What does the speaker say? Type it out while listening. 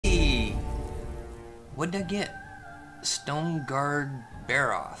What did I get? Stone Guard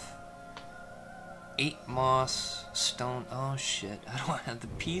Baroth. 8 moss, stone. Oh shit, I don't have the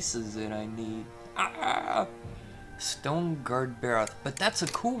pieces that I need. Ah! Stone Guard Baroth, but that's a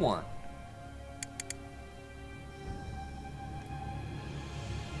cool one.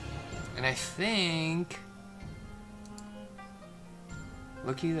 And I think.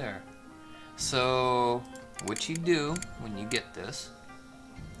 Looky there. So, what you do when you get this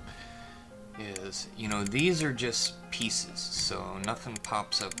is, you know, these are just pieces, so nothing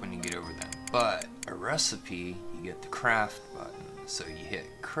pops up when you get over them. But a recipe, you get the craft button. So you hit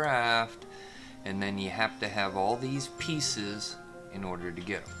craft, and then you have to have all these pieces in order to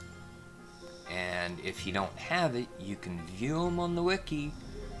get them. And if you don't have it, you can view them on the wiki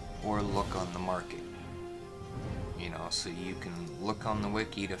or look on the market. You know, so you can look on the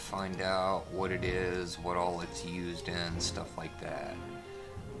wiki to find out what it is, what all it's used in, stuff like that.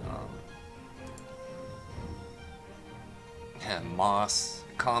 Moss,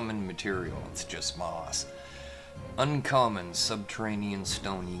 common material, it's just moss. Uncommon, subterranean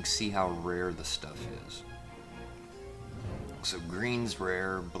stone, you can see how rare the stuff is. So green's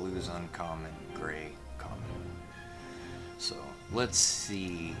rare, blue's uncommon, gray common. So let's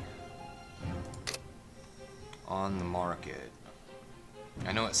see on the market.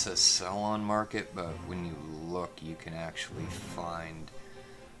 I know it says sell on market, but when you look you can actually find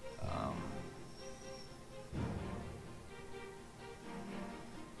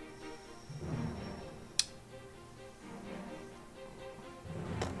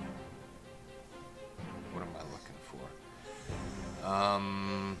what am I looking for?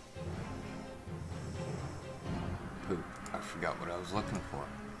 Poop. I forgot what I was looking for.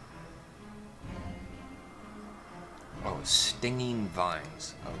 Oh, stinging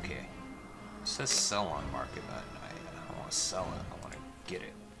vines. Okay. It says sell on market, but I don't want to sell it. I want to get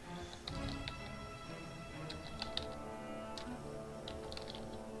it.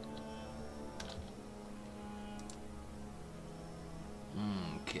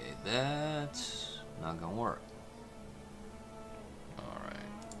 Okay, that's not gonna work.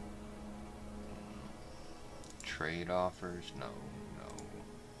 Alright. Trade offers? No, no.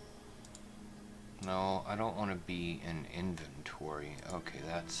 No, I don't want to be in inventory. Okay,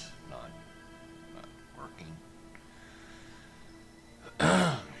 that's not working.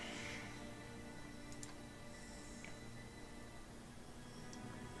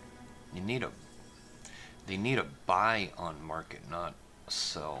 They need a buy on market, not a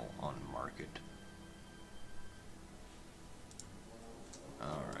sell on market.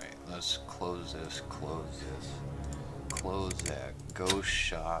 Alright, let's close this, close that, go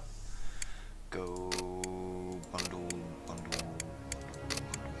shop, go bundle.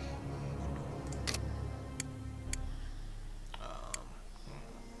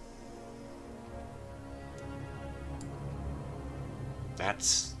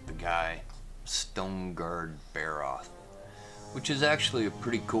 That's the guy, Stone Guard Baroth, which is actually a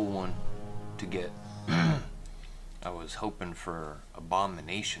pretty cool one to get. I was hoping for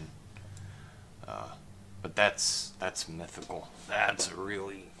Abomination, but that's mythical. That's a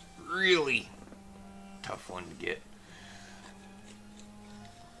really, really tough one to get.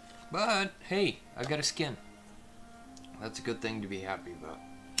 But hey, I got a skin. That's a good thing to be happy about.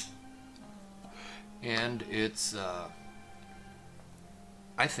 And it's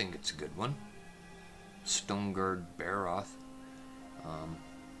I think it's a good one. Stone Guard Baroth,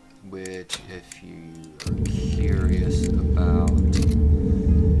 which, if you are curious about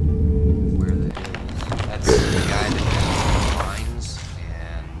where that is, that's the guy that has the vines,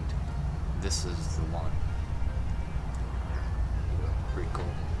 and this is the one. Pretty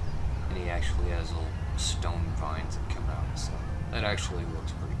cool. And he actually has little stone vines that come out, so that actually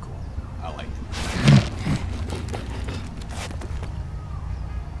looks pretty cool. I like it.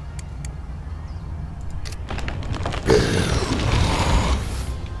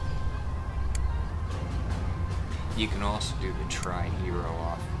 You can also do the try hero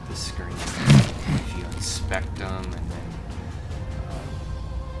off the screen if you inspect them, and then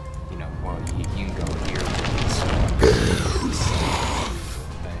you know, well, you can go here and select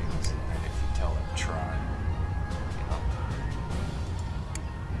things, and then if you tell it try, you know.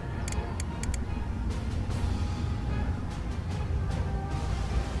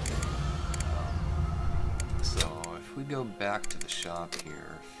 So if we go back to the shop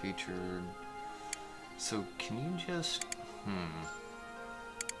here, featured. So can you just,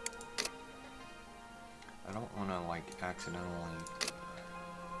 I don't want to like accidentally,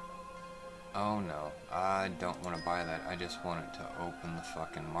 oh no, I don't want to buy that. I just want it to open the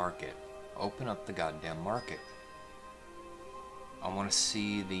fucking market. Open up the goddamn market. I want to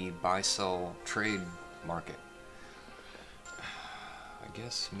see the buy-sell trade market. I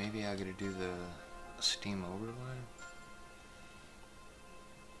guess maybe I gotta do the Steam overlay.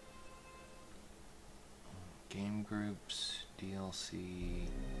 Game groups, DLC,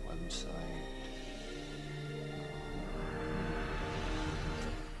 website.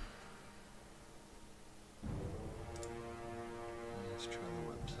 Let's try the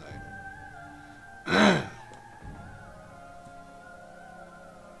website.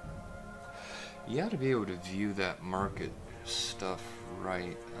 You ought to be able to view that market stuff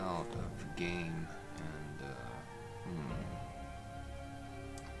right out of game, and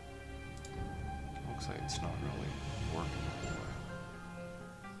looks like it's not really working that way.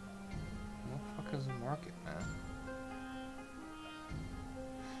 What the fuck is the market, man?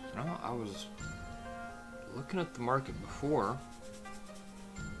 No, I was looking at the market before.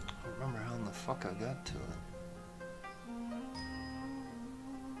 I don't remember how in the fuck I got to it.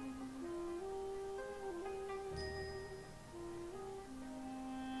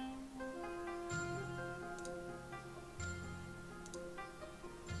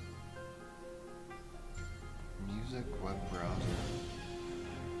 Music, web browser.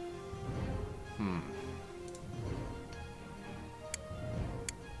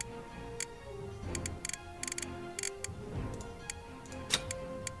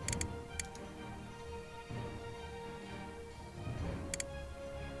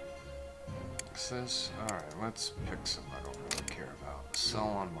 Access. Alright, let's pick some I don't really care about. Sell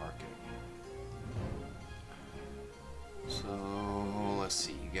on market. So, let's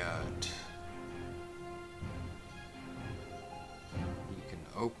see, you got... You can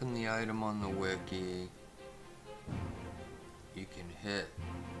open the item on the wiki. You can hit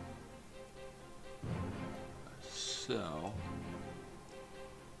sell.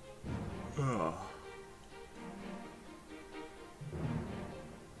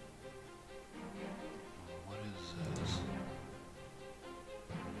 What is this?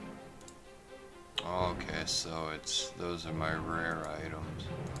 Okay, so those are my rare items.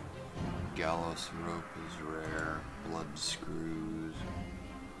 Gallows rope is rare. Blood screws.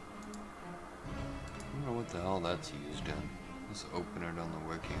 I don't know what the hell that's used in. Let's open it on the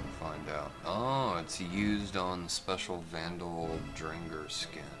wiki and find out. Oh, it's used on the special Vandal Dringer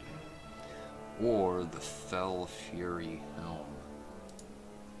skin. Or the Fell Fury helm.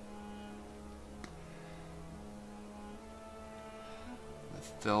 The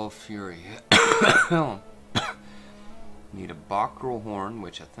Fell Fury helm. Need a Bockrel horn,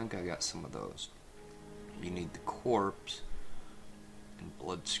 which I think I got some of those. You need the corpse and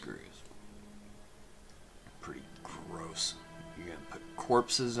blood screws. Pretty gross. You're gonna put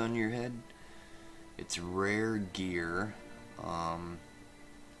corpses on your head. It's rare gear.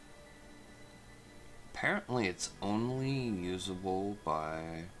 Apparently it's only usable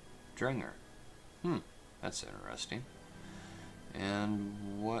by Dringer. That's interesting.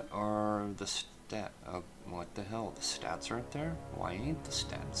 And what are the what the hell? The stats aren't there? Why ain't the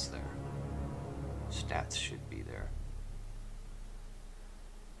stats there? Stats should be there.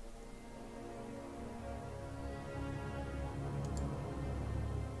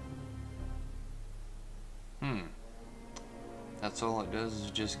 That's all it does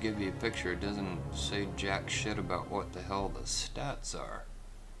is just give you a picture. It doesn't say jack shit about what the hell the stats are.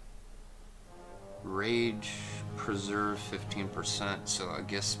 Rage preserve 15%, so I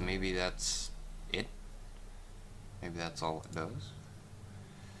guess maybe that's it. Maybe that's all it does.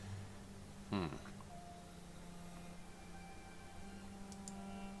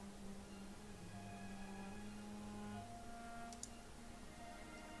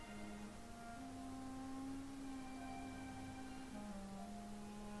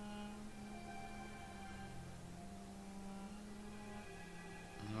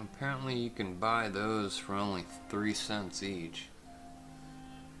 Apparently you can buy those for only 3 cents each.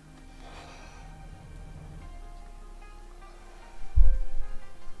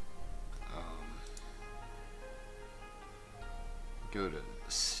 Go to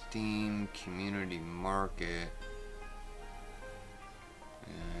Steam Community Market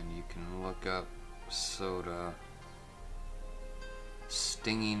and you can look up soda.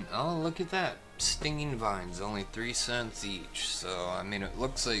 Stinging, oh look at that, stinging vines, only 3 cents each. So I mean it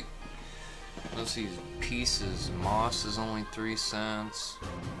looks like most of these pieces, moss is only 3 cents.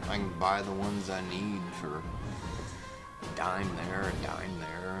 I can buy the ones I need for a dime there, a dime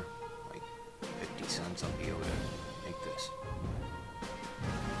there, like 50 cents I'll be able to make this.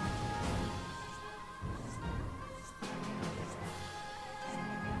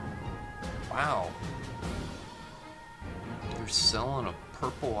 Wow. They're selling a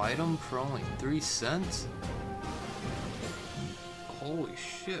purple item for only 3 cents? Holy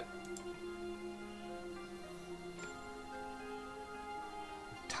shit.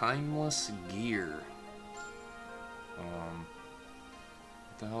 Timeless gear.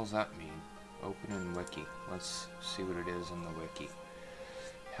 What the hell's that mean? Open in wiki. Let's see what it is in the wiki.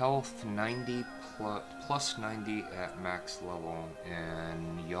 Health 90 plus 90 at max level,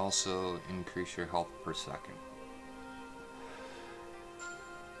 and you also increase your health per second.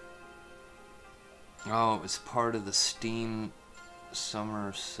 Oh, it's part of the Steam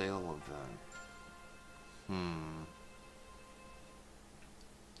summer sale event.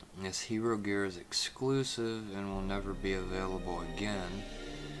 This hero gear is exclusive and will never be available again.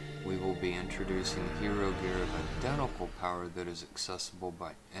 We will be introducing hero gear of identical power that is accessible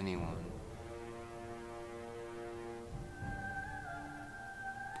by anyone.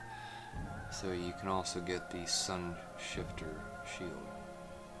 So you can also get the Sun Shifter shield.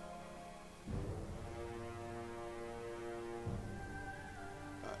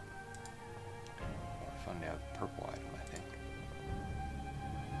 But more fun to have a purple item, I think.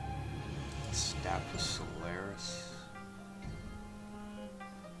 Staff of Solaris.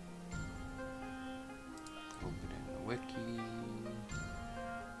 Wiki.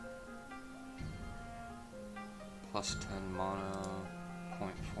 Plus 10 mana,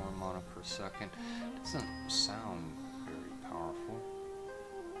 0.4 mana per second. Doesn't sound very powerful.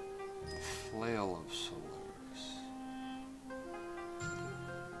 Flail of Solaris.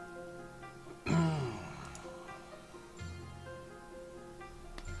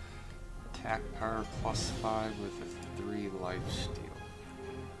 Attack power plus 5 with a 3 lifesteal.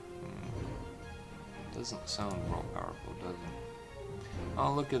 Doesn't sound real powerful, does it?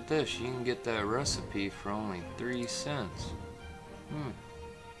 Oh, look at this. You can get that recipe for only 3 cents.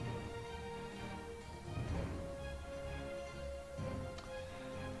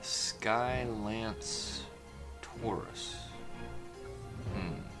 Sky Lance Taurus.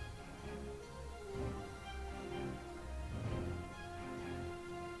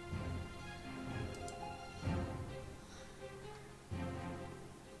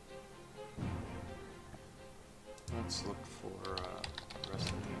 Let's look for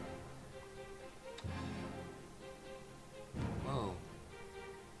recipe. Whoa.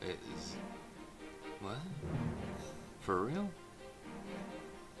 It is... What? For real?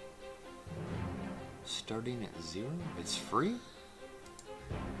 Starting at 0? It's free?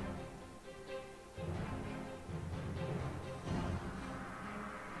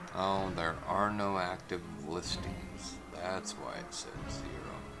 Oh, there are no active listings. That's why it said 0.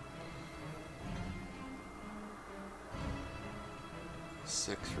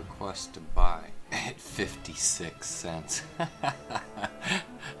 6 requests to buy at 56 cents.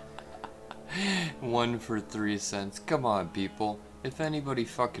 1 for 3 cents. Come on, people. If anybody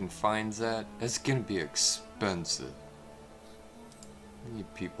fucking finds that, it's gonna be expensive. You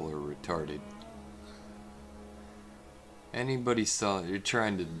people are retarded. Anybody selling, you're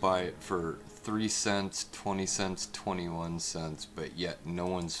trying to buy it for 3 cents, 20 cents, 21 cents, but yet no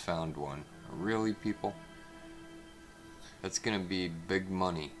one's found one. Really, people? That's gonna be big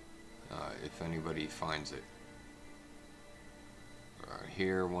money if anybody finds it.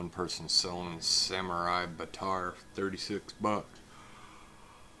 Here, one person selling Samurai Batar, 36 bucks.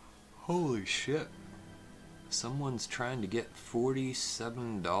 Holy shit. Someone's trying to get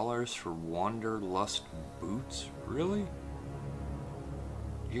 $47 for Wanderlust boots? Really?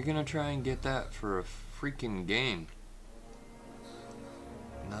 You're gonna try and get that for a freaking game.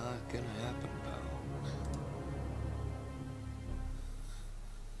 Not gonna happen, pal.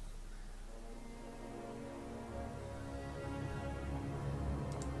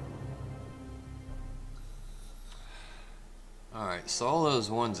 Alright, so all those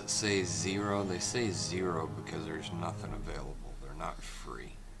ones that say 0, they say 0 because there's nothing available. They're not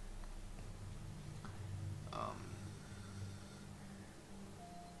free.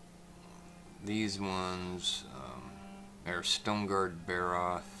 These ones are Stoneguard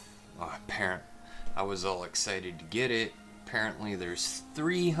Baroth. I was all excited to get it. Apparently there's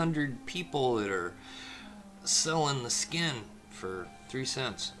 300 people that are selling the skin for 3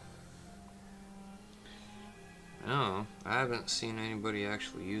 cents. No, I haven't seen anybody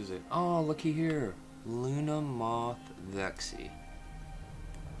actually use it. Oh, looky here. Luna Moth Vexy.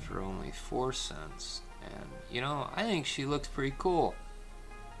 For only 4 cents. And, you know, I think she looks pretty cool.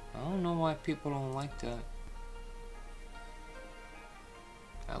 I don't know why people don't like that.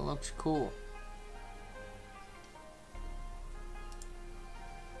 That looks cool.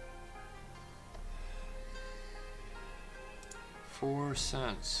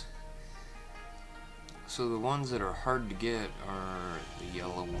 $0.04. So the ones that are hard to get are the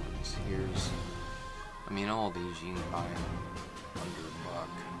yellow ones. Here's I mean, all these you can buy them under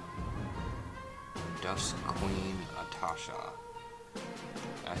 $1. Dust Queen Atasha.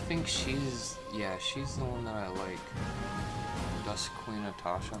 I think she's, yeah, she's the one that I like. Dust Queen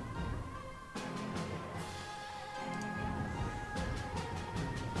Atasha.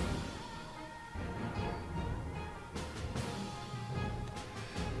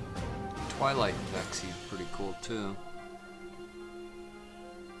 Twilight Vexy's pretty cool too.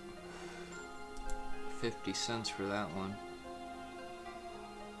 50 cents for that one.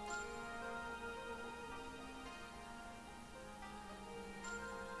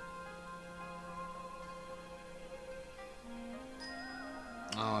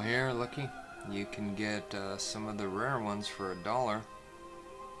 Oh, here, looky. You can get some of the rare ones for $1.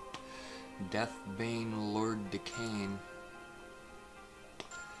 Deathbane Lord Decane.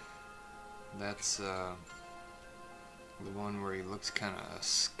 That's the one where he looks kind of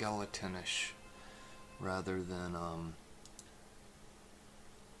skeletonish rather than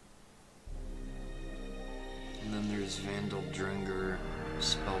and then there's Vandal Dringer,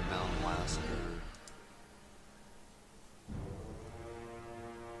 Spellbound Lasker.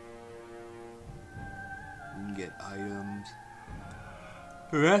 You can get items.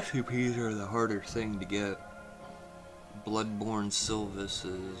 The recipes are the harder thing to get. Bloodborne Sylvis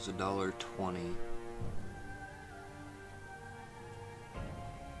is $1.20.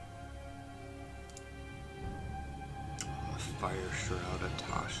 Fire Shroud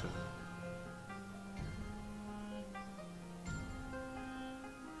Atasha.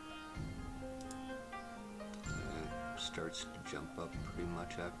 It starts to jump up pretty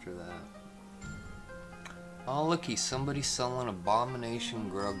much after that. Oh, looky, somebody's selling Abomination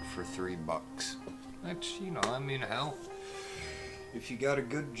Grug for $3. That's, you know, I mean, hell, if you got a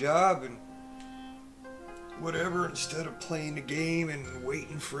good job and whatever, instead of playing the game and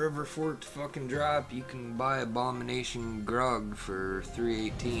waiting forever for it to fucking drop, you can buy Abomination Grug for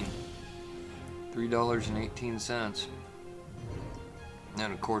 $3.18. $3.18.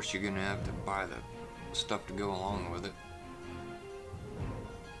 And of course you're gonna have to buy the stuff to go along with it.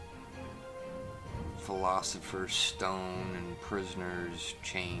 Philosopher's Stone and Prisoner's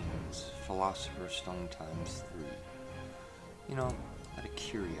Chains. Philosopher's Stone times 3. You know, out of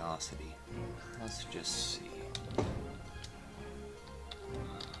curiosity, let's just see.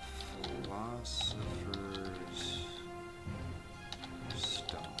 Philosopher's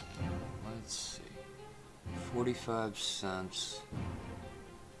Stone. Let's see. 45 cents.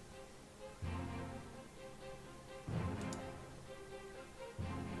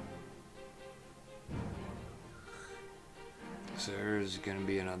 So there's gonna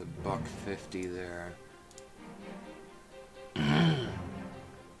be another $1.50 there.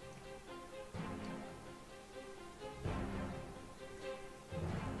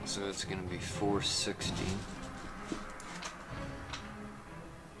 So it's gonna be $4.60.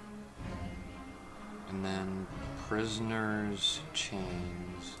 And then Prisoner's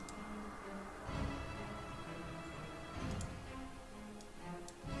Chains.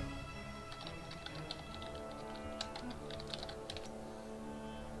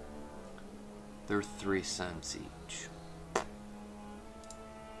 They're 3 cents each.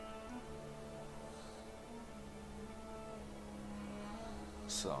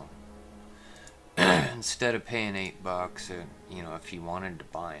 So instead of paying $8, you know, if you wanted to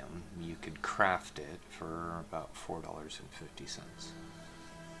buy them, you could craft it for about $4.50.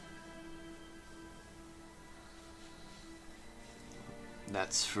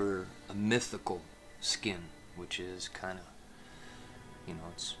 That's for a mythical skin, which is kind of, you know,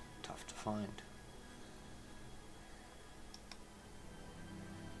 it's tough to find.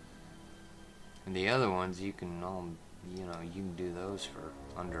 And the other ones, you can all, you know, you can do those for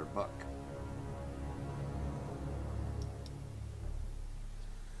under $1.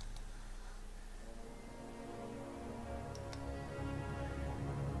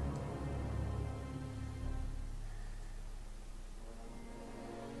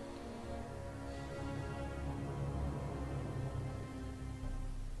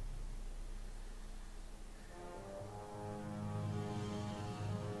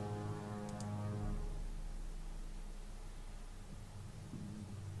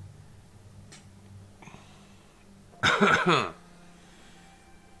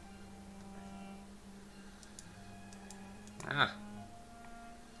 Ah.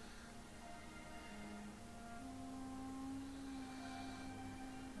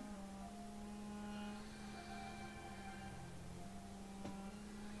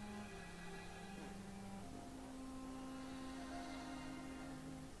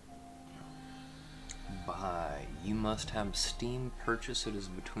 By you must have Steam purchase. It is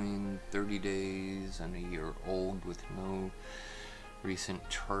between 30 days and a year old with no recent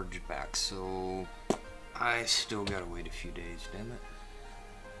chargeback. So I still gotta wait a few days, damn it.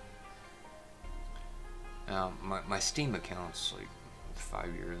 Now my Steam account's like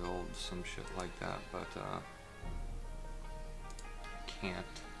 5 years old, some shit like that, but can't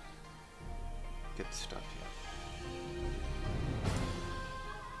get the stuff yet.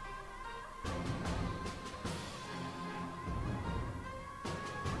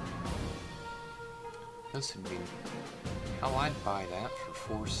 This would be... Hell, I'd buy that for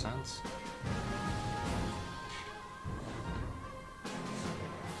 4 cents.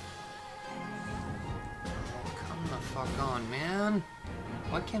 Come the fuck on, man.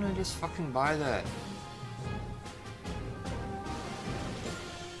 Why can't I just fucking buy that?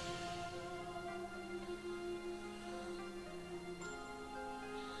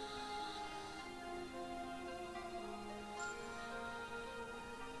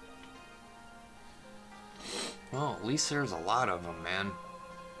 Well, at least there's a lot of them, man.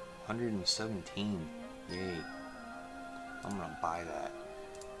 117. Yay. I'm gonna buy that.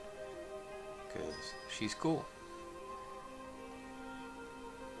 Because she's cool.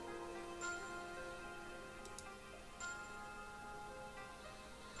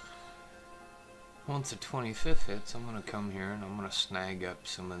 Once the 25th hits, I'm gonna come here and I'm gonna snag up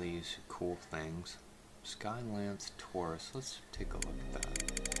some of these cool things. Skylance Taurus. Let's take a look at that.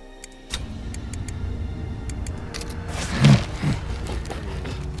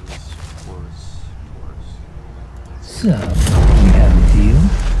 So, we have a deal?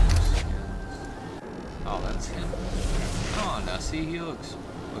 Oh, that's him. Oh, now see, he looks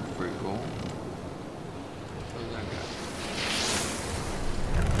pretty cool. Who's that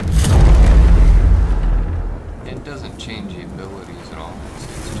guy? It doesn't change the abilities at all.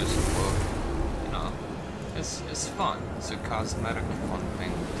 It's just a look, you know. It's fun. It's a cosmetic fun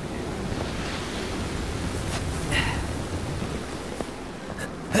thing to do.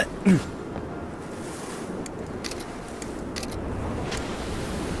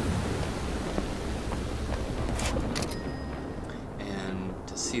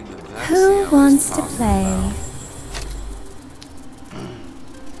 Who wants to play?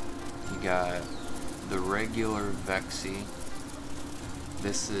 You got the regular Vexy.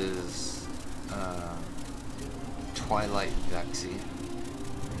 This is Twilight Vexy,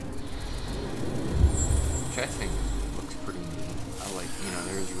 which I think looks pretty neat. I like, you know,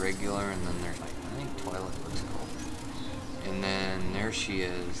 there's regular and then there's like, I think Twilight looks cool. And then there she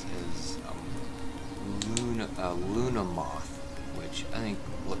is Luna Moth, which I think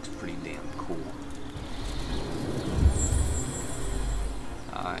looks pretty damn cool.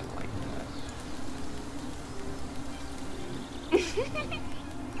 I like that.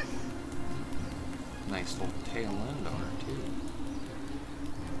 Nice little tail end on her too.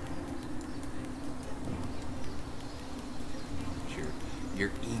 It's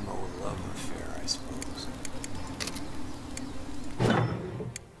your emo love affair, I suppose.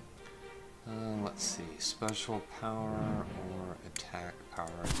 Let's see, special power or attack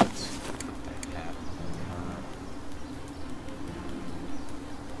power. Let's put that hat on her.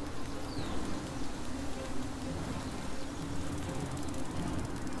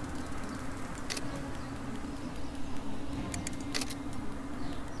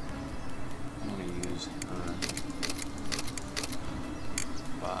 I'm gonna use her,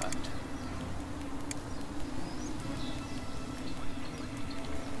 but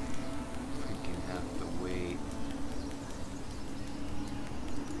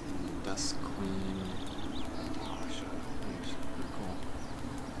Dust Queen Natasha. Pretty cool.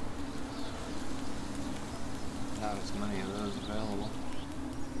 Not as many of those available.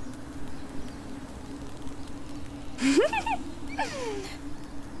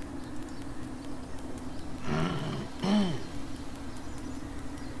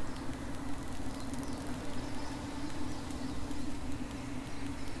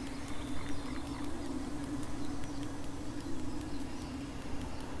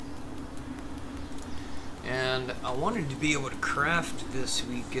 And I wanted to be able to craft this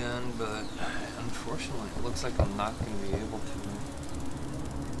weekend, but unfortunately it looks like I'm not going to be able to.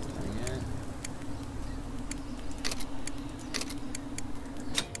 Dang it.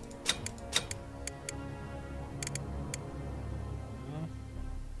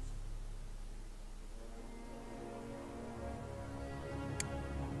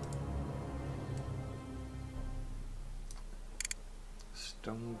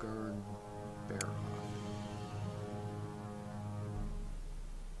 Stone Guard Bear.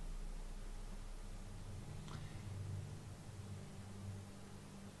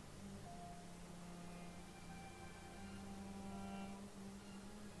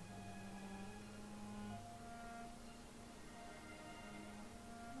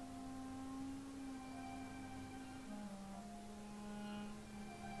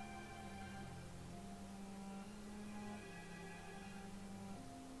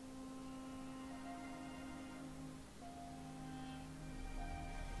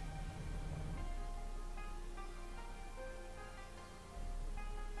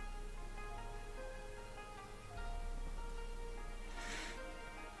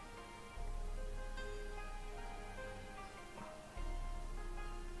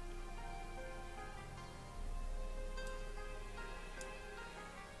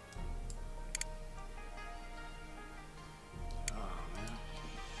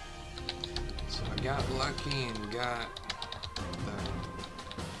 got lucky and got the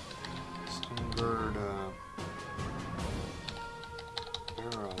Stonebird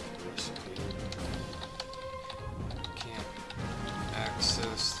barrel recipe. Can't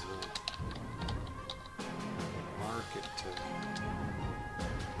access the market to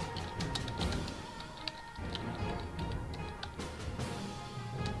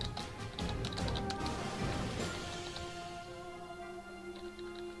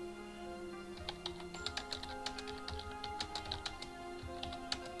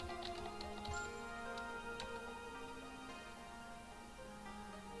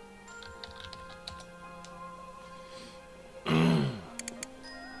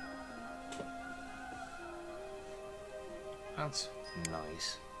That's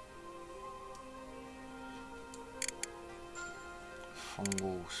nice.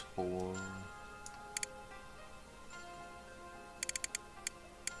 Fungal spore.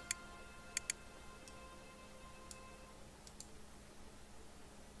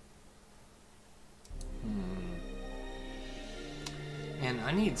 And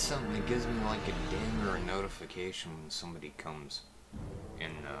I need something that gives me like a ding or a notification when somebody comes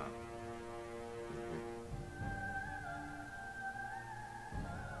in,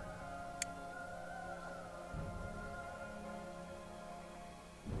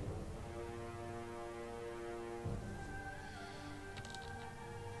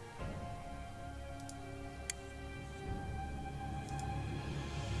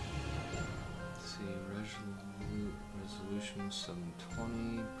 resolution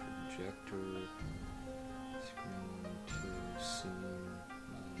 720, projector, screen 2, scene,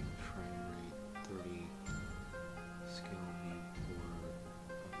 frame rate 30, scale viewport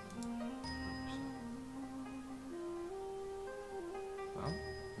 100%. Well,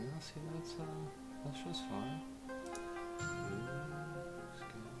 yeah, see, that's just fine.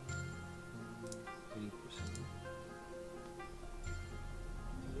 Scale 80%.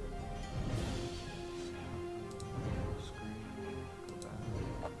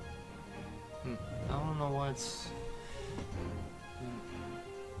 I don't know why it's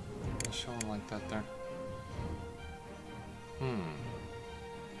showing like that there.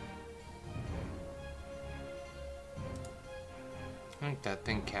 I think that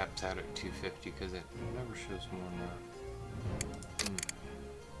thing caps out at 250 because it never shows more than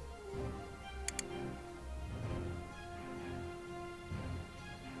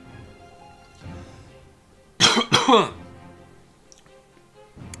that.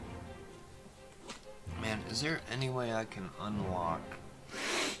 Man, is there any way I can unlock?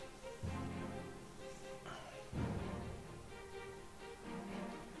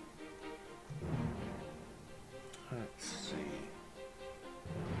 Let's see.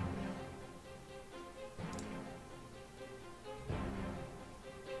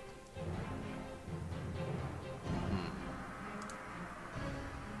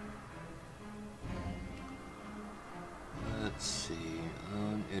 Let's see.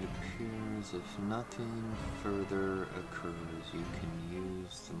 It appears if nothing further occurs, you can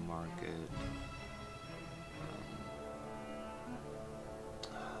use the market.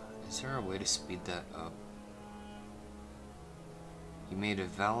 Is there a way to speed that up? You made a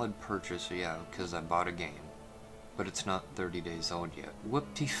valid purchase, yeah, because I bought a game. But it's not 30 days old yet.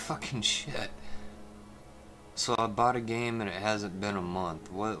 Whoopty fucking shit. So I bought a game and it hasn't been a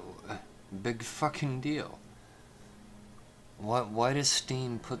month. What? Big fucking deal. Why does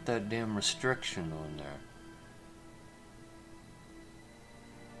Steam put that damn restriction on there?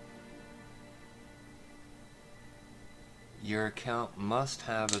 Your account must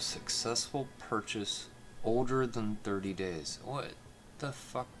have a successful purchase older than 30 days. What the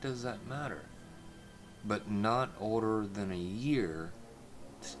fuck does that matter? But not older than a year?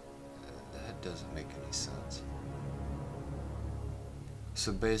 That doesn't make any sense.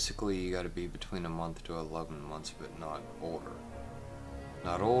 So basically you gotta be between a month to 11 months, but not older.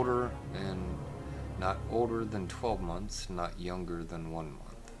 Not older, and not older than 12 months, not younger than 1 month.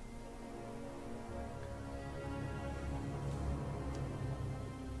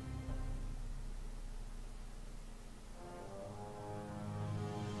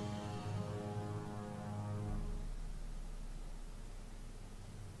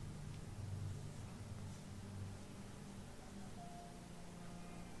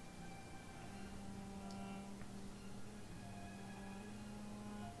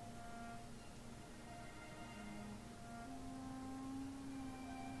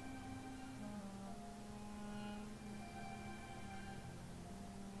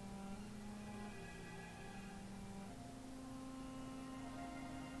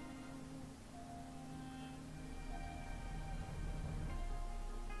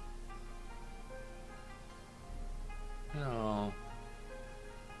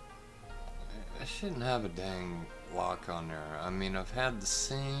 shouldn't have a dang lock on there. I mean, I've had the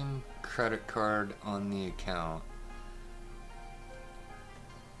same credit card on the account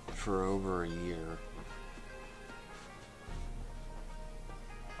for over a year.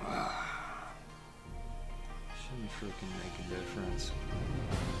 Shouldn't freaking make a difference.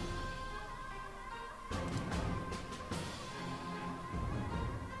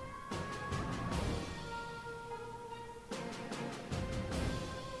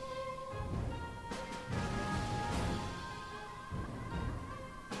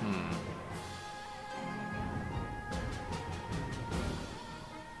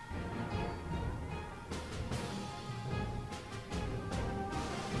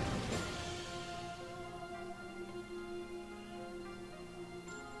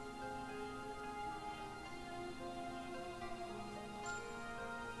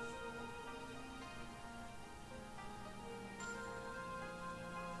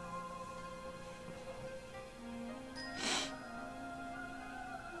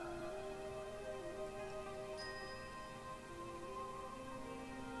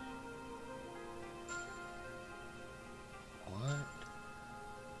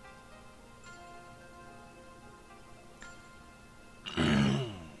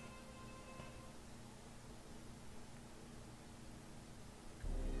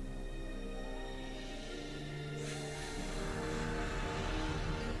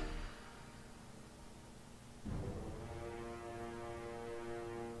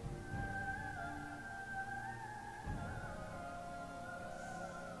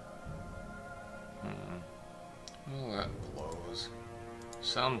 Oh, that blows.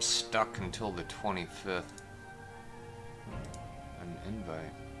 So I'm stuck until the 25th. An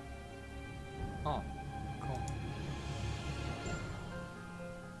invite. Oh, cool.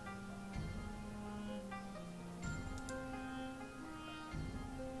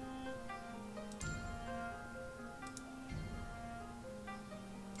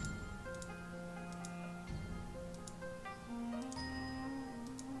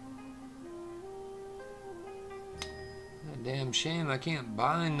 Damn shame I can't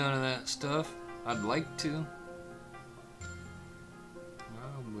buy none of that stuff. I'd like to.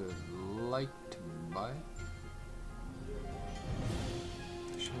 I would like to buy it.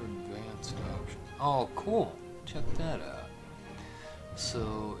 Show advanced options. Oh, cool. Check that out.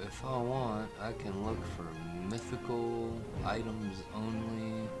 So if I want, I can look for mythical items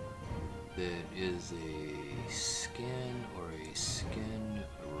only that is a skin or a skin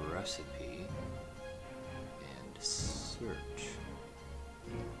recipe and search.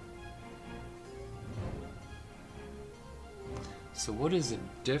 So what is the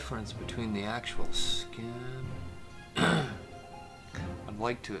difference between the actual skin? I'd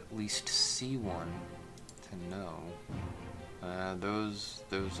like to at least see one to know. Those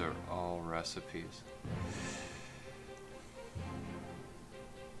are all recipes.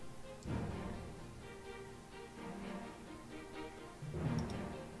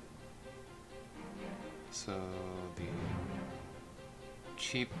 So the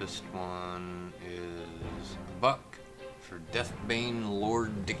cheapest one is $1 for Deathbane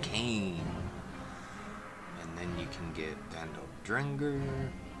Lord Decane. And then you can get Dandel Drenger,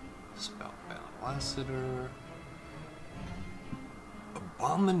 Spoutbound Lassiter,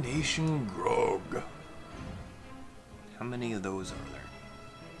 Abomination Grog. How many of those are there?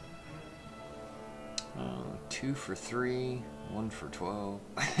 2 for 3, 1 for 12.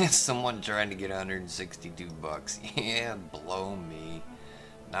 Someone trying to get $162. Yeah, blow me.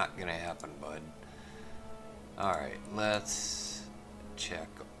 Not gonna happen, bud. Alright, let's check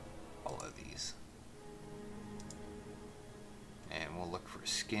all of these. And we'll look for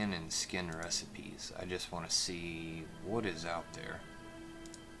skin and skin recipes. I just want to see what is out there.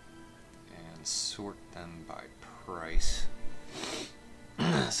 And sort them by price.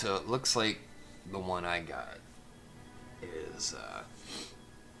 So it looks like the one I got is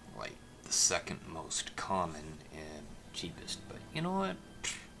like the second most common and cheapest. But you know what?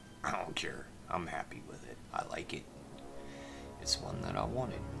 I don't care. I'm happy with it. I like it. It's one that I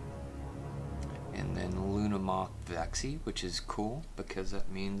wanted. And then Lunamoth Vexy, which is cool because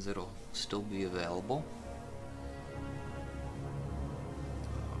that means it'll still be available.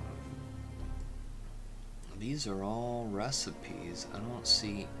 These are all recipes. I don't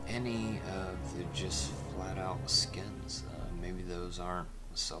see any of the just flat out skins. Maybe those aren't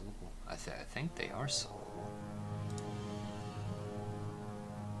sellable. I think they are sellable.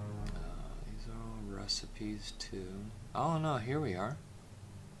 These are all recipes too. Oh no, here we are.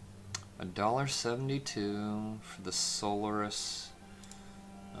 $1.72 for the Solaris.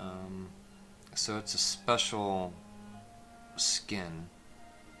 So it's a special skin.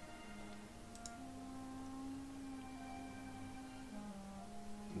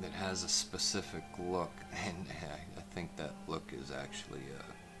 that has a specific look, and I think that look is actually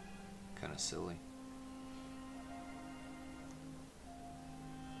kind of silly.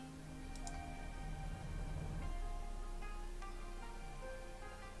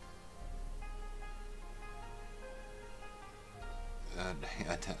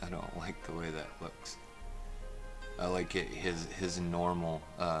 I don't like the way that looks. I like it, his normal,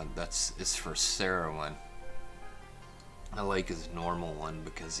 it's for Sarah one. I like his normal one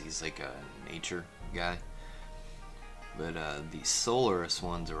because he's like a nature guy. But the Solaris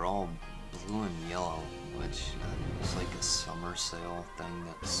ones are all blue and yellow, which is like a summer sale thing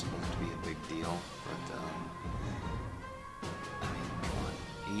that's supposed to be a big deal. But I mean, come on,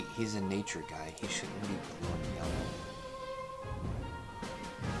 he's a nature guy. He shouldn't be blue and yellow.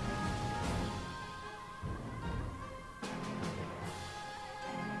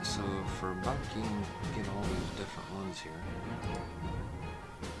 So for a buck, you can get all these different ones here.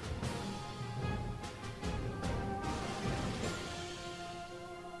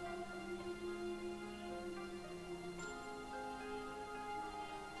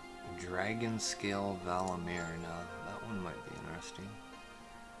 Dragon Scale Valamir. Now, that one might be interesting.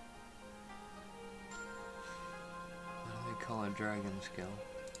 Why do they call it Dragon Scale?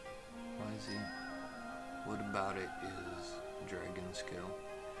 Why is he... What about it is Dragon Scale?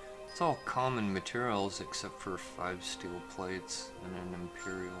 It's all common materials except for 5 steel plates and an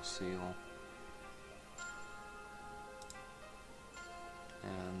Imperial seal.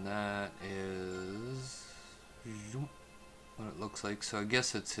 And that is what it looks like. So I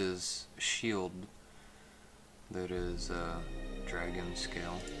guess it's his shield that is Dragon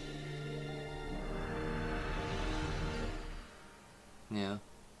Scale. Yeah.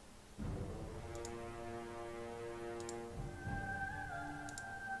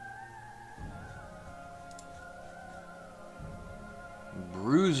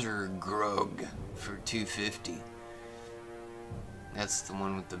 Bruiser Grog for 250. That's the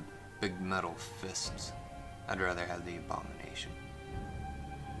one with the big metal fists. I'd rather have the Abomination.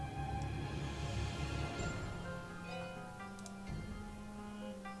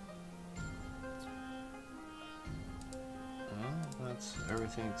 Well, that's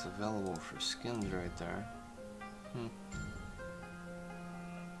everything that's available for skins right there.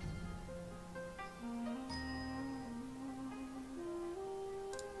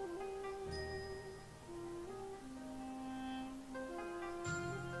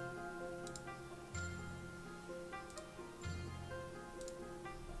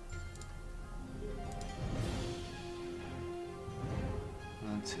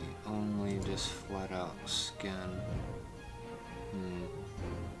 Let's see, only just flat out skin. I'm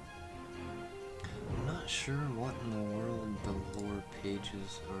not sure what in the world the lore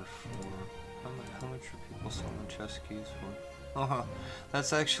pages are for. How much are people selling chess keys for? Oh,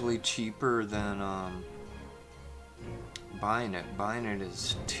 that's actually cheaper than buying it. Buying it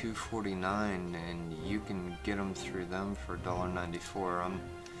is $2.49, and you can get them through them for $1.94.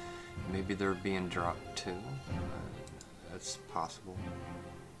 Maybe they're being dropped too. That's possible.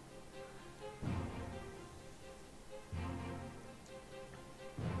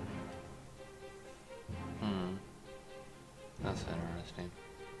 That's interesting.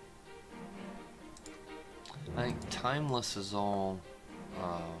 I think Timeless is all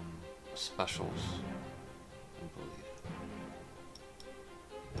specials, I believe.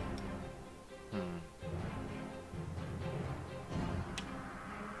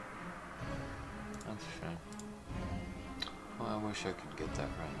 That's a shame. Well, I wish I could get that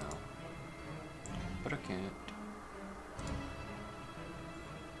right now, but I can't.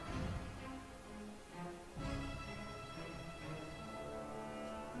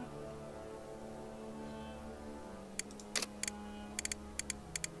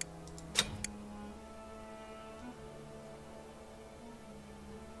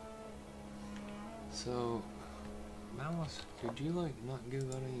 So, Malice, did you like not give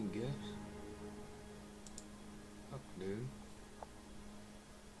out any gifts? Fuck, dude.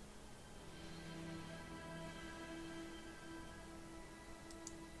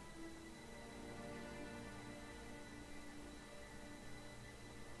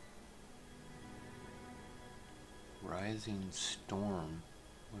 Rising Storm.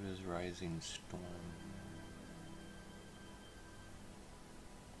 What is Rising Storm?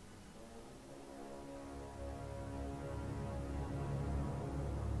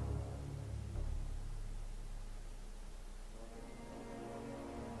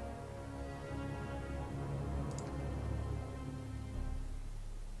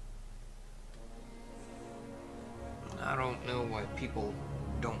 I don't know why people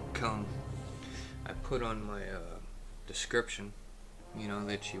don't come. I put on my description you know,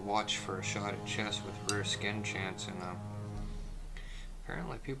 that you watch for a shot at chest with rare skin chance, and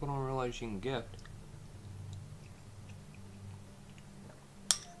apparently people don't realize you can gift.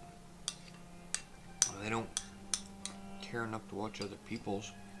 They don't care enough to watch other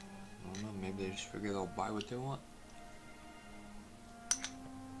people's. I don't know, maybe they just figure they'll buy what they want.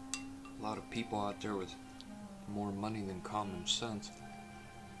 A lot of people out there with more money than common sense.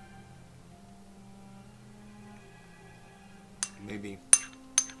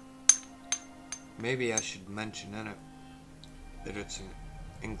 Maybe I should mention in it that it's an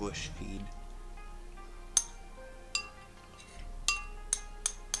English feed.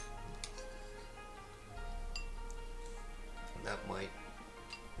 That might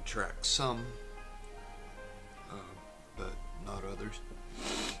attract some, but not others.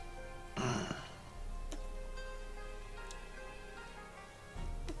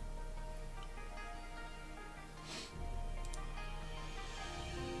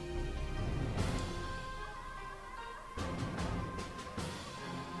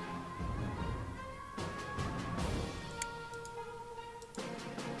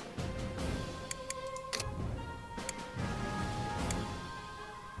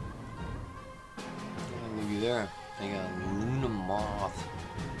 There, I got Luna Moth.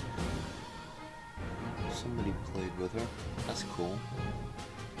 Somebody played with her. That's cool.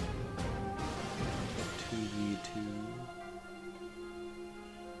 2v2.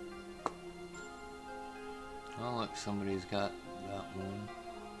 Oh, look, somebody's got that one.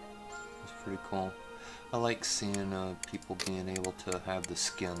 That's pretty cool. I like seeing people being able to have the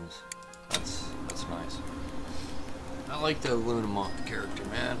skins. That's nice. I like the Luna Moth character,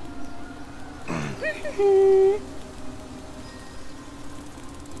 man.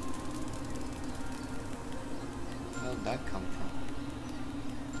 Where'd that come from?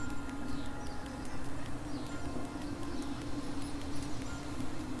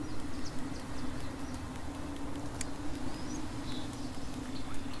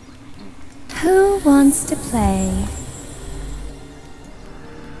 Who wants to play?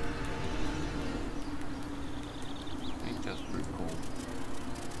 I think that's pretty cool.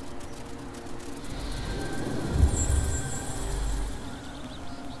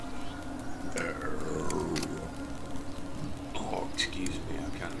 Oh, excuse me, I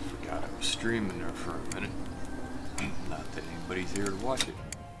kind of forgot I was streaming there for a minute. Not that anybody's here to watch it.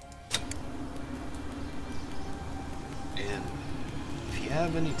 And if you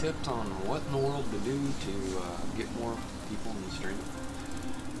have any tips on what in the world to do to get more people in the stream,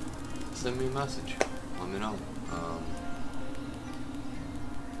 send me a message. Let me know.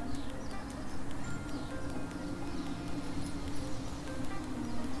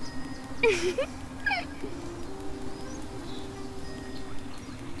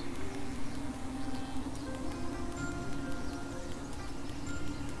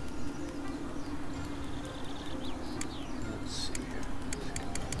 Let's see here.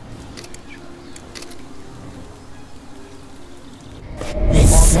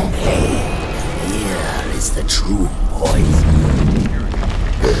 Listen. Here is the true poison.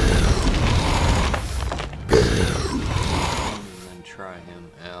 And then try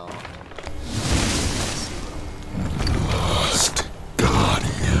him out. Lost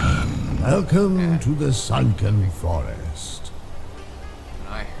Guardian. Welcome to the Sunken Forest.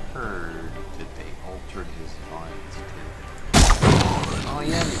 And I heard that they altered his vines too. Oh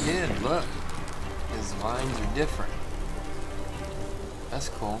yeah, they did. Look, his vines are different. That's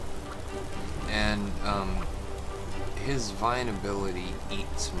cool. And his vine ability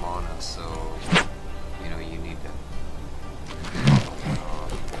eats mana, so you know you need to.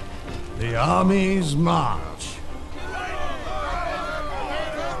 The armies march.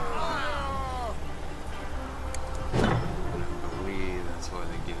 I believe that's why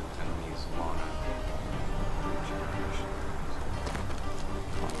they give enemies mana.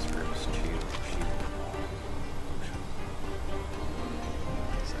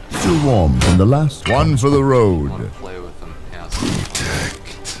 Still warm from the last one for the road. Want to play with them?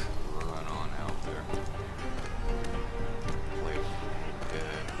 Protect. Run on out there. Play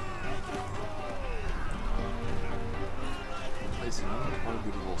dead. Place another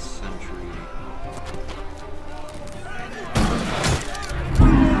targetable sentry.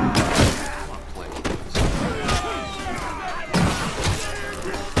 Play with this.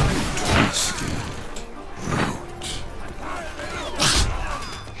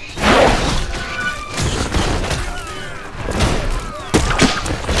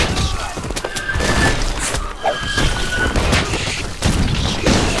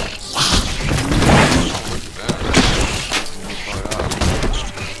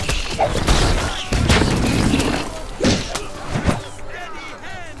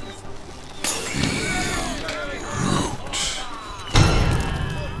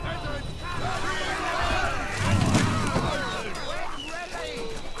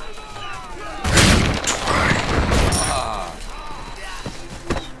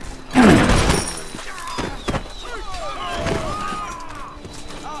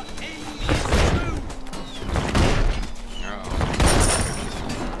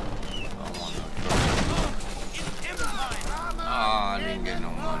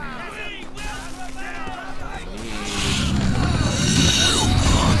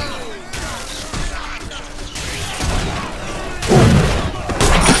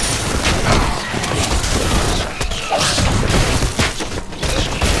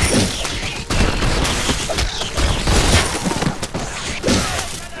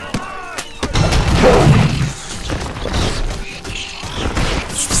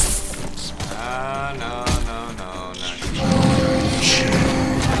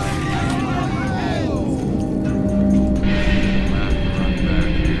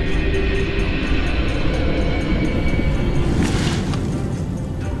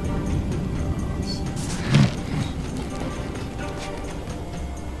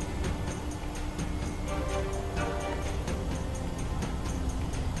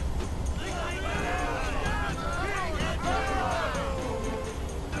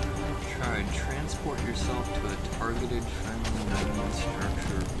 yourself to a targeted friendly enemy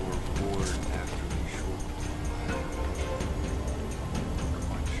structure or board after a short time. I'm not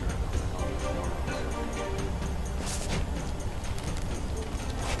quite sure how the hell that works.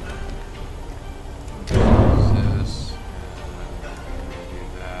 Use this, and do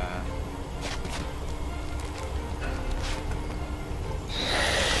that.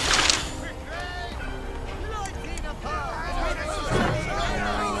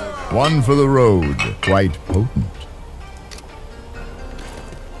 One for the road. Quite potent.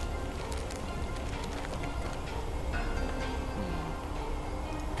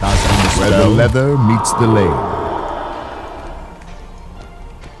 Casting where the leather meets the lane.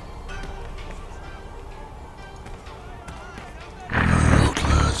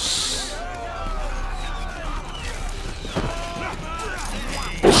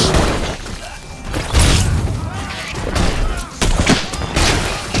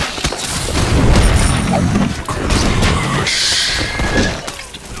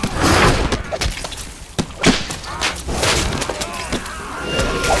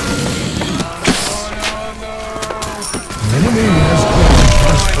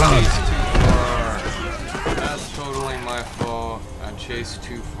 That's totally my fault. I chased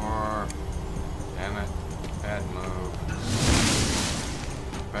too far. Damn it. Bad move.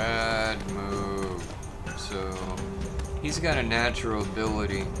 Bad move. So, he's got a natural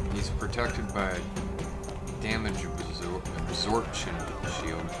ability. He's protected by a damage absorption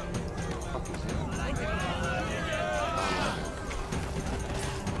shield. What the fuck is that?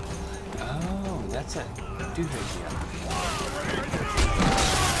 Oh, that's a doohickey.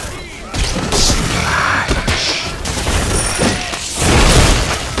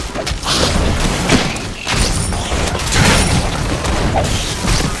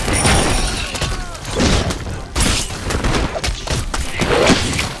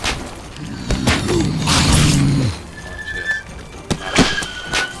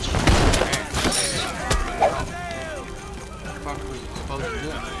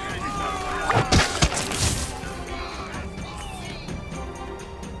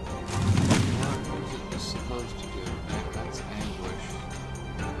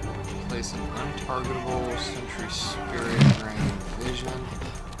 Place an untargetable sentry spirit during vision.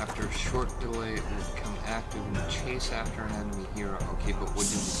 After a short delay, it will become active and chase after an enemy hero. Okay, but what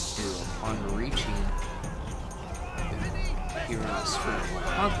does it do? Upon reaching the hero's spirit will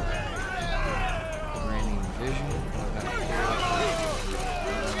hover. Granting vision of that hero.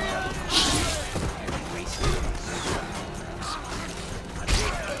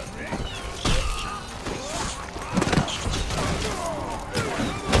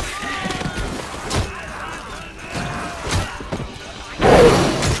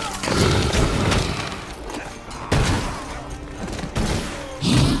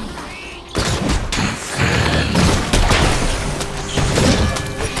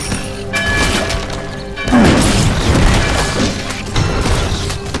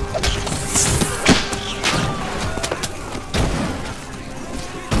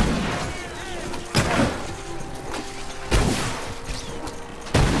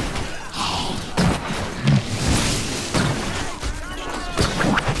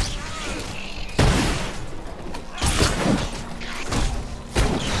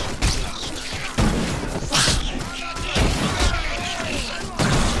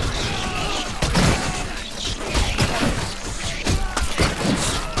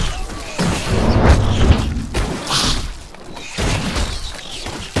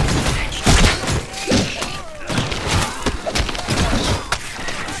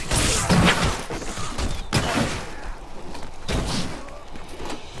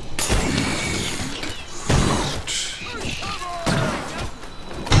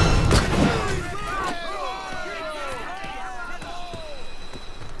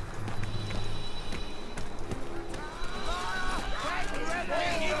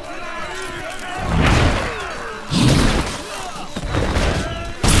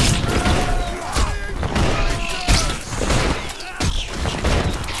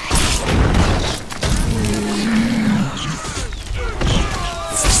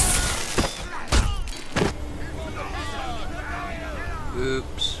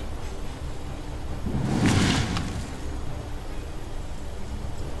 Oops.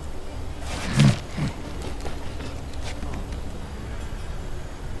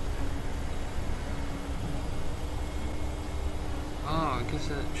 Oh, I guess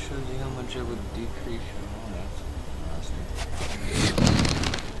that shows you how much it would decrease your that's interesting.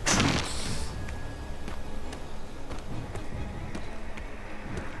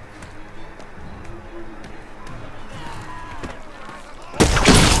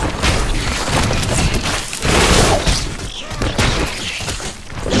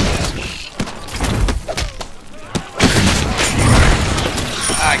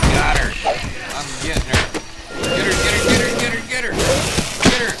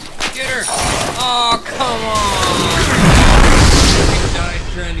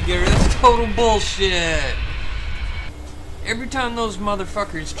 total bullshit. Every time those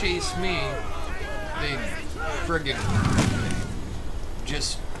motherfuckers chase me, they friggin'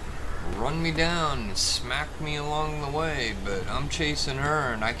 just run me down and smack me along the way, but I'm chasing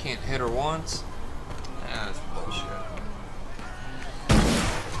her and I can't hit her once. That's bullshit.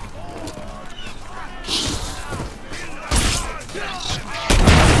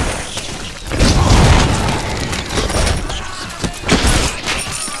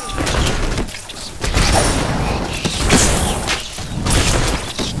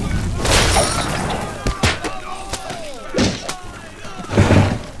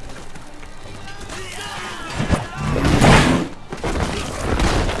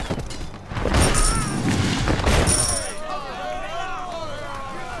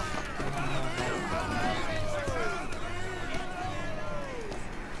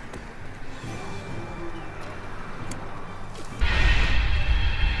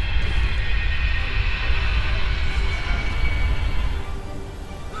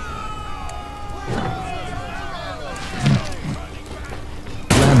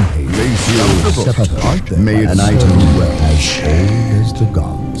 Step apart, may an item as old as the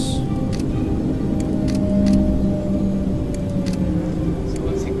gods. So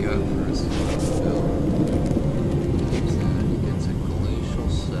what's he got for us? He gets a glacial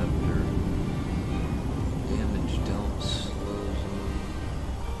scepter. Damage dealt slows him.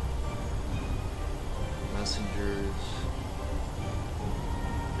 Messengers.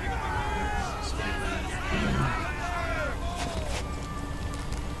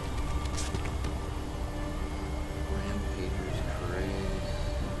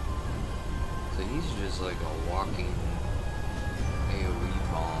 He's just like a walking AoE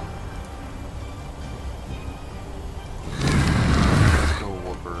bomb. Let's go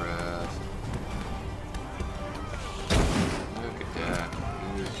whoop her ass. Look at that.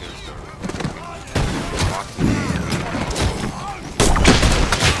 He's just a walking AoE bomb.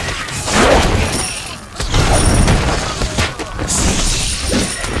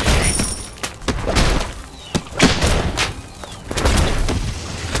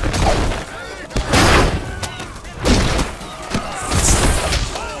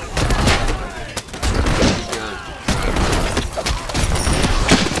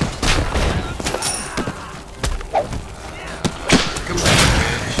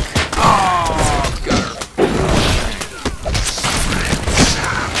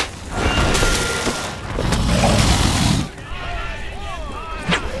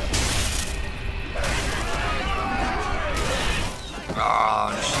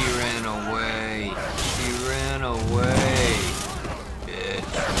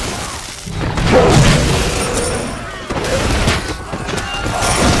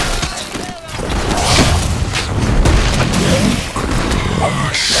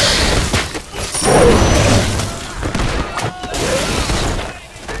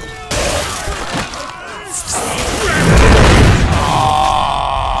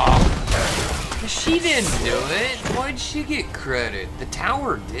 She didn't do it. Why'd she get credit? The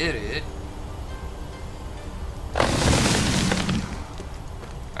tower did it.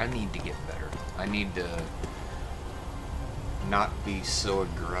 I need to get better. I need to not be so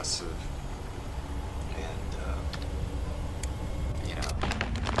aggressive. And, you know,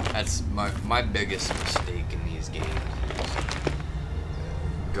 that's my biggest mistake in these games is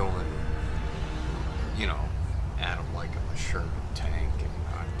going, you know, at them like I'm a Sherman tank and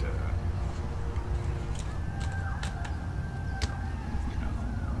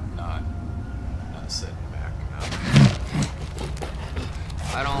not sitting back.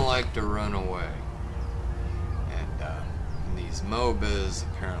 I don't like to run away. And in these MOBAs,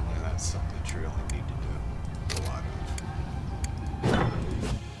 apparently that's something that you really need to do a lot of.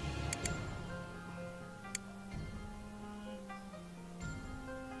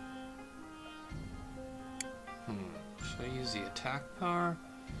 Should I use the attack power?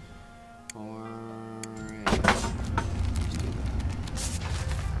 Or...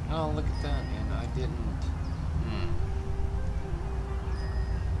 Oh, look at that, man. I didn't...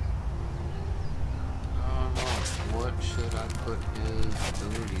 What should I put his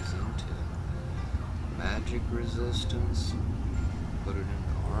abilities into? Magic resistance? Put it in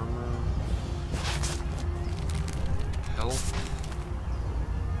armor? Health?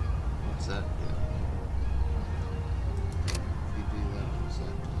 What's that do? If you do that, what's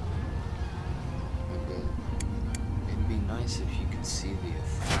that do? Okay. It'd be nice if you could see the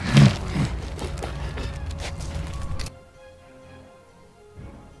effect.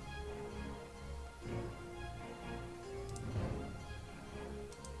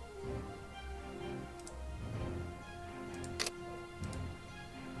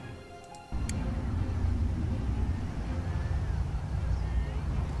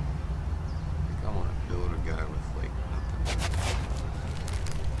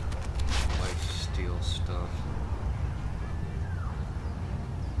 stuff.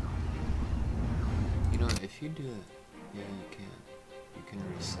 You know, if you do it, yeah, you can. You can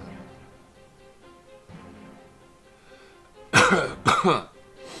reset it.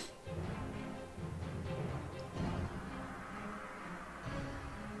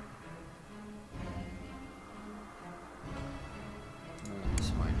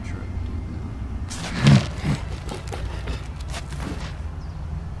 This might trip.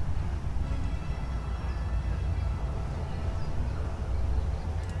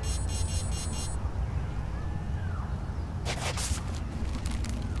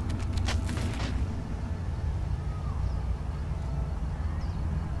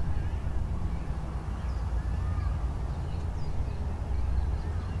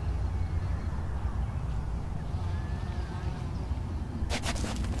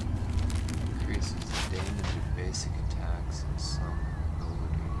 Increases the damage of basic attacks and some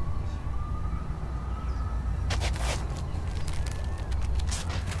abilities.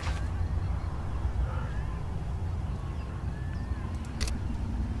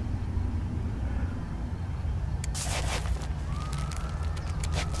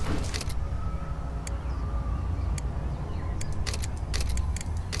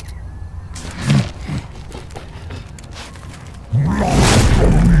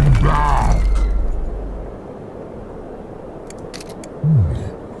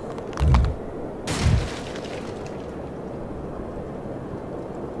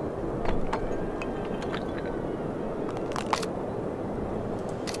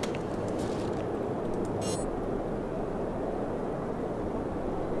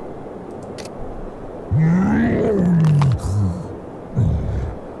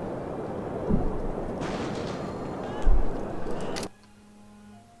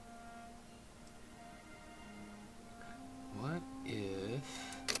 What if...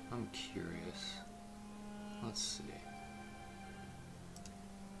 I'm curious. Let's see.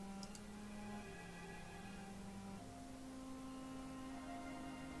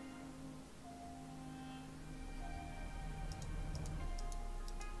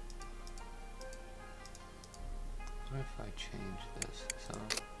 What if I change this? So,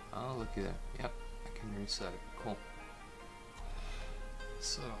 oh, look at that. Yep, I can reset it. Cool.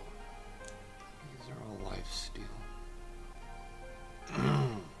 So, these are all lifesteal.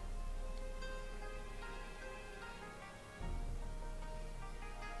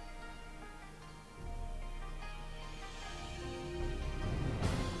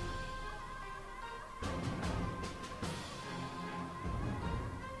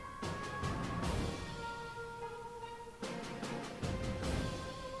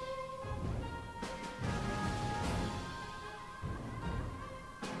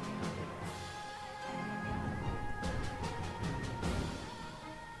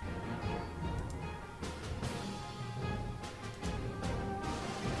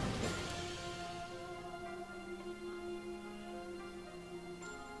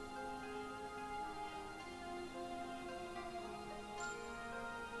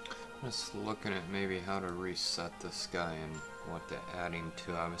 Just looking at maybe how to reset this guy and what to add him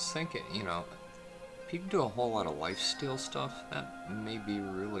to. I was thinking, you know, if you can do a whole lot of lifesteal stuff, that may be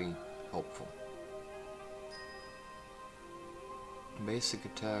really helpful. Basic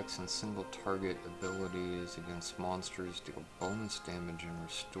attacks and single target abilities against monsters deal bonus damage and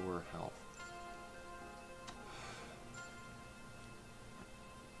restore health.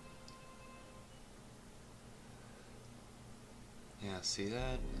 Yeah, see,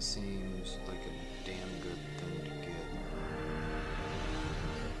 that seems like a damn good thing to get.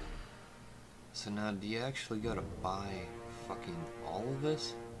 So now, do you actually gotta buy fucking all of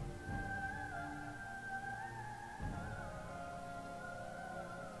this?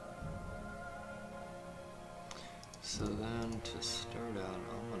 So then, to start out,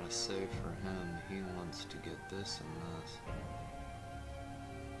 I'm gonna say for him, he wants to get this and this.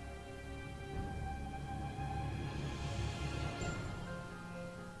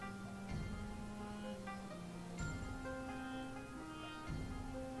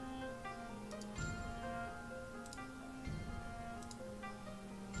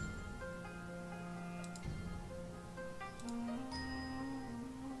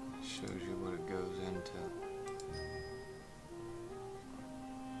 Shows you what it goes into.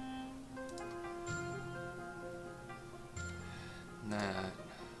 And that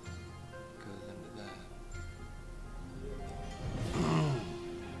goes into that.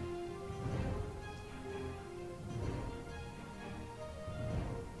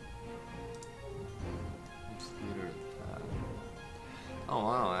 Let's leader at that. Oh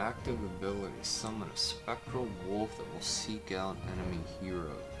wow, active ability. Summon a spectral wolf that will seek out enemy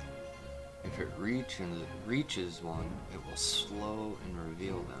heroes. If it reaches one, it will slow and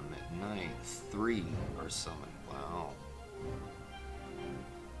reveal them. At night, 3 are summoned. Wow.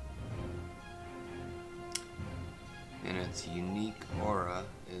 And its unique aura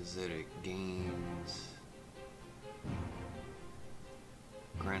is that it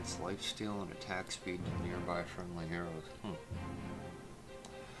grants lifesteal and attack speed to nearby friendly heroes.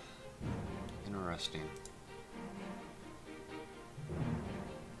 Interesting.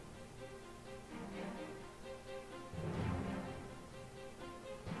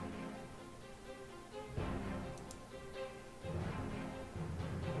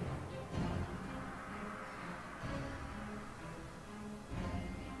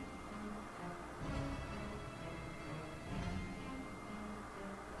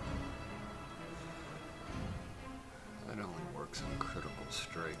 Some critical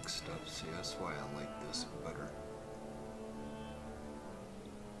strike stuff. See, that's why I like this better.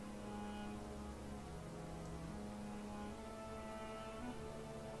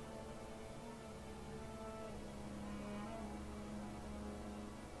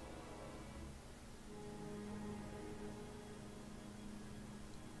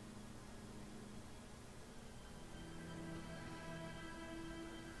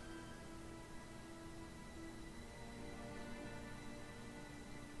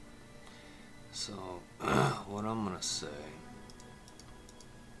 So, what I'm gonna say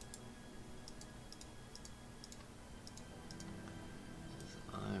is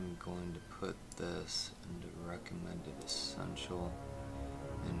I'm going to put this into recommended essential,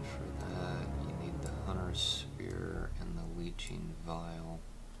 and for that you need the Hunter's Spear and the Leeching Vial.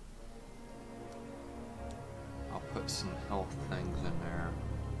 I'll put some health things in there.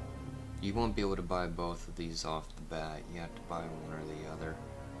 You won't be able to buy both of these off the bat. You have to buy one or the other.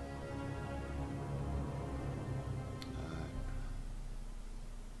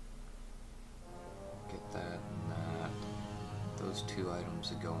 Those 2 items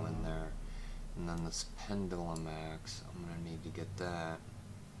that go in there, and then this pendulum axe, I'm gonna need to get that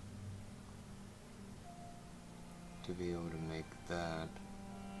to be able to make that.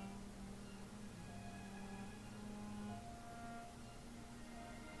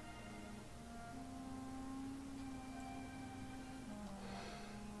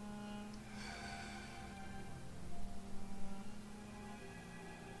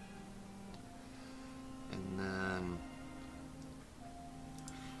 And then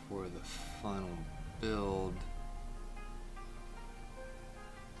for the final build,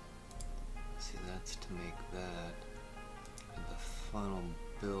 see, that's to make that. And the final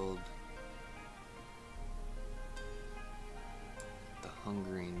build, the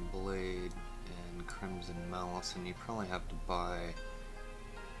Hungering Blade and Crimson Malice, and you probably have to buy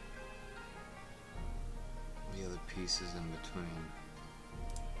the other pieces in between.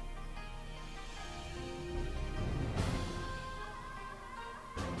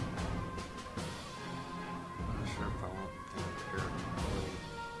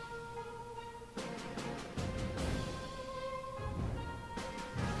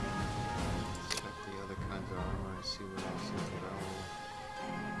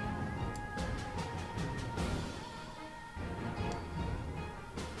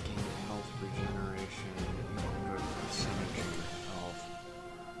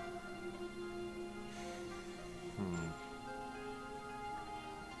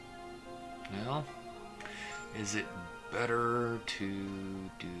 Now, is it better to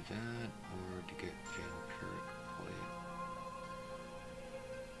do that or to get vampiric plate?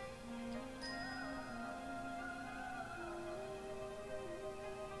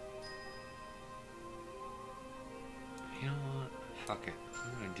 You know what? Fuck it.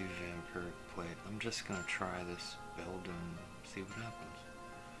 I'm gonna do vampiric plate. I'm just gonna try this build and see what happens.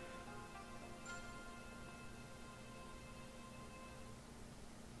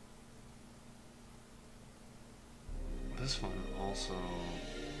 This one also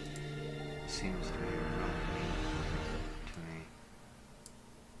seems to be relevant to me.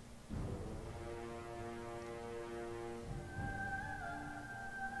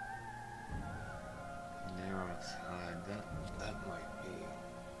 Narrow side, that might be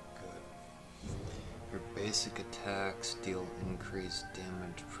good. Your basic attacks deal increased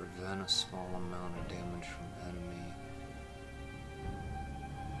damage, prevent a small amount of damage from enemy.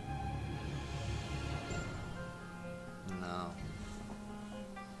 No.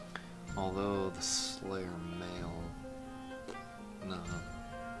 Although the Slayer male. No.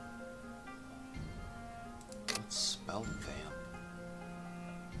 What's Spell Vamp?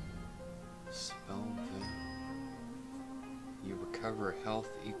 Spell Vamp. You recover health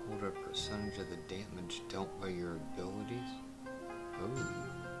equal to a percentage of the damage dealt by your abilities? Oh.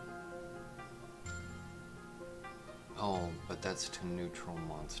 but that's to neutral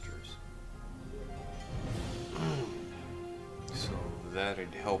monsters. So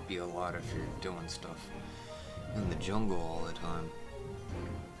that'd help you a lot if you're doing stuff in the jungle all the time.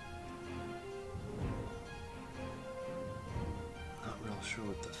 Not real sure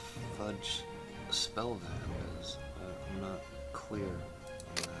what the fudge spell that is. I'm not clear on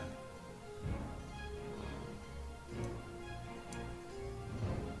that.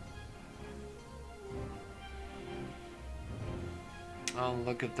 Oh,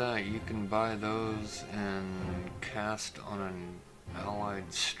 look at that. You can buy those and cast on an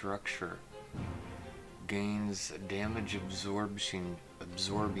allied structure. Gains damage absorbing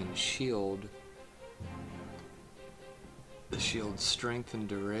shield. The shield's strength and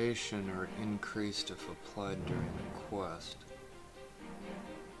duration are increased if applied during the quest.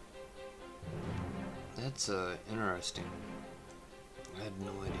 That's interesting. I had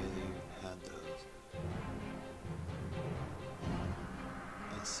no idea they even had those.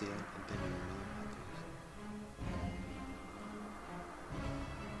 I see, I didn't even know about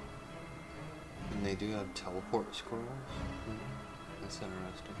those. And they do have teleport scrolls? That's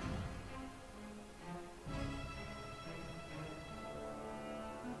interesting.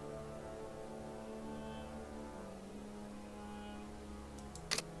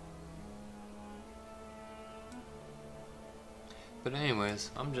 But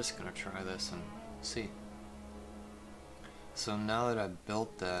anyways, I'm just gonna try this and see. So now that I've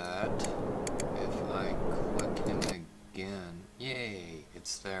built that, if I click him again, yay,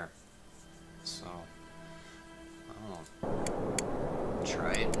 it's there. So, I'll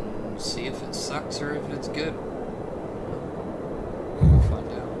try it and see if it sucks or if it's good. We'll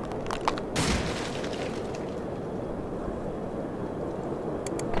find out.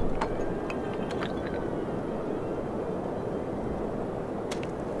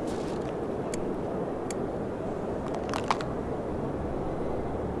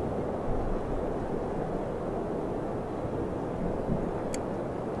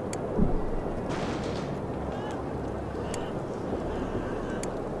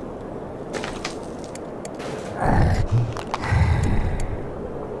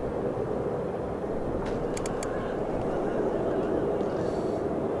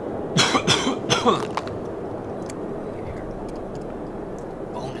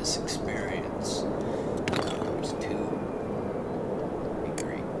 Bonus experience comes to be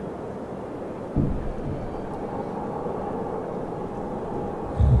great.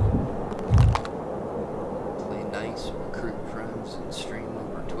 Play nice, recruit friends, and stream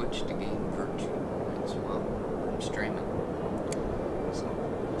over Twitch to gain virtue points. Well, I'm streaming, so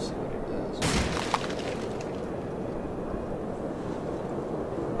we'll see what it does.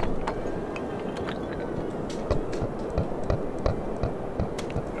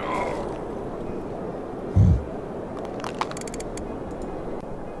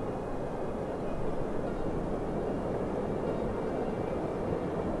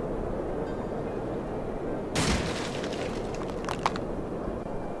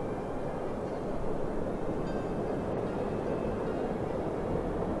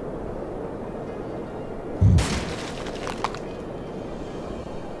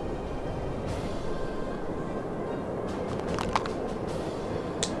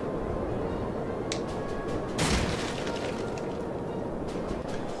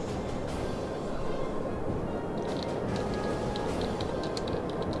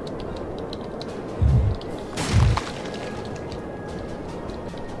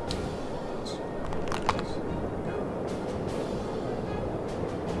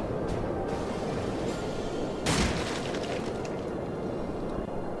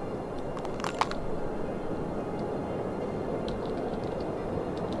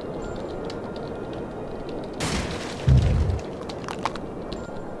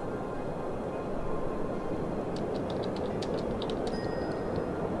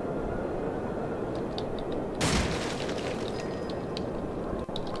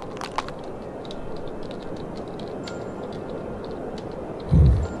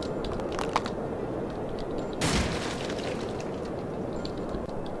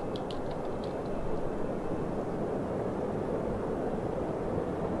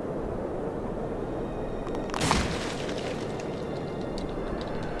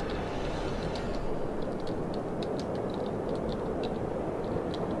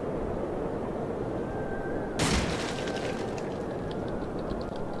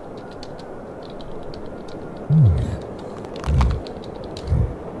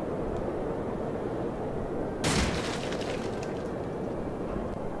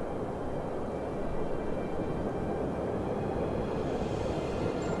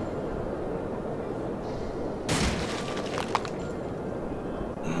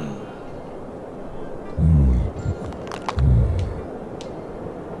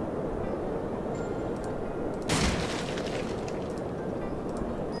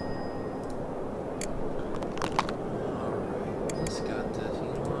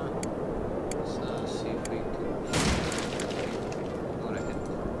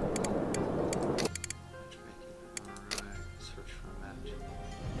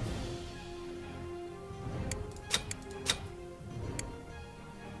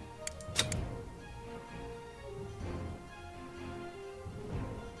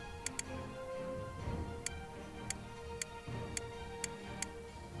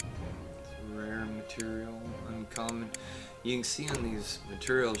 material, uncommon. You can see on these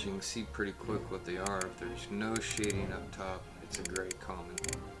materials, you can see pretty quick what they are. If there's no shading up top, it's a gray common.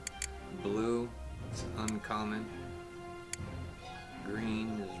 Blue, it's uncommon.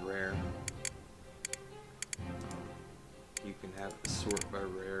 Green is rare. You can have it sort by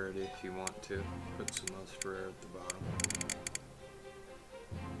rarity if you want to. Puts the most rare at the bottom.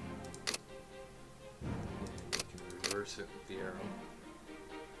 And you can reverse it with the arrow.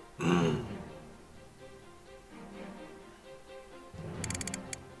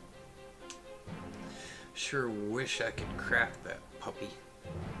 Sure wish I could craft that puppy.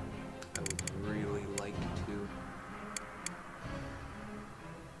 I would really like to.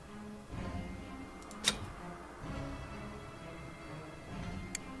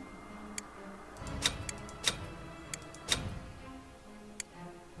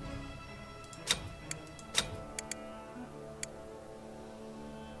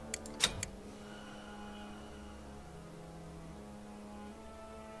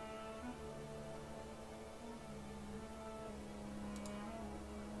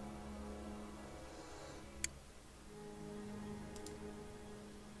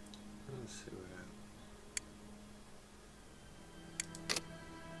 Let's see what happens.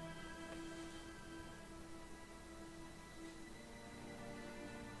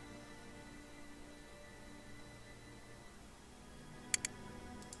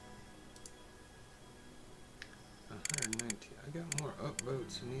 I got more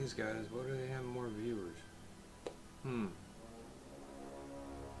upvotes than these guys. Why do they have more viewers?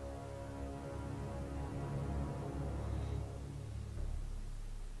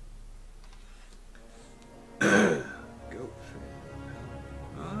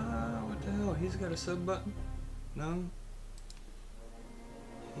 What the hell? He's got a sub button? No?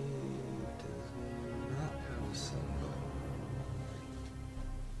 He does not have a sub button.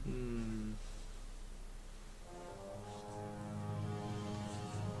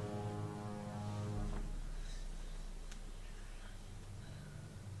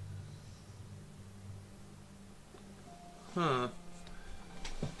 Huh.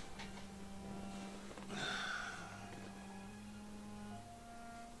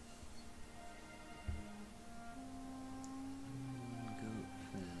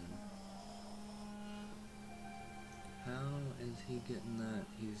 Is he getting that?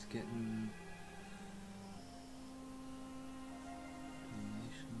 He's getting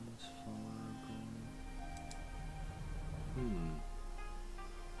donations for gold.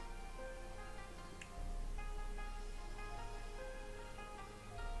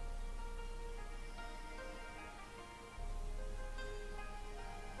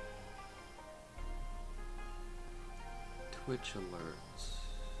 Twitch alerts.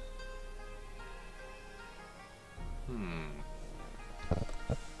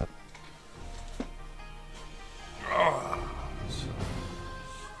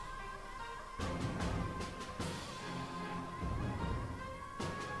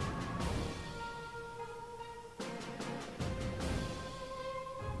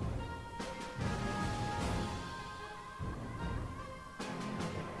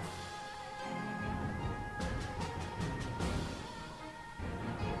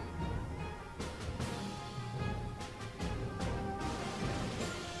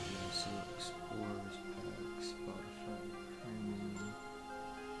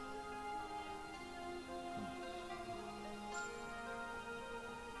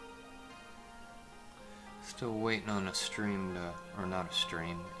 Still waiting on a stream to, or not a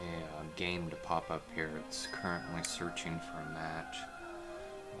stream, a game to pop up here. It's currently searching for a match.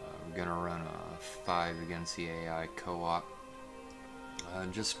 We're gonna run a 5 against the AI co-op.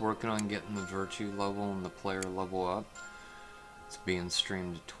 Just working on getting the virtue level and the player level up. It's being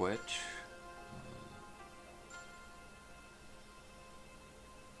streamed to Twitch.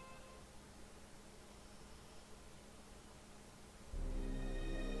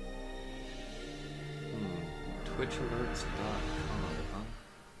 TwitchAlerts.com, huh?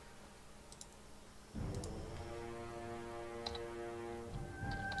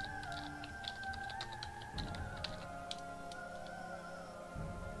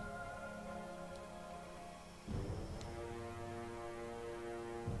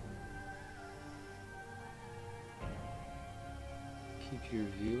 Keep your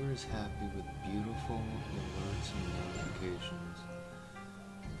viewers happy with beautiful alerts and notifications.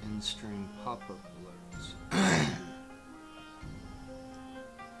 In-stream pop-up alerts.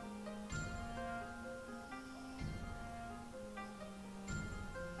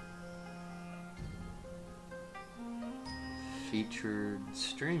 Featured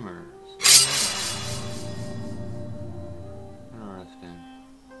streamers. Interesting.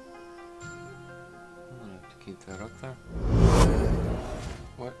 keep that up there.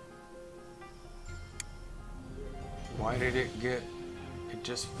 What? Why did it get... It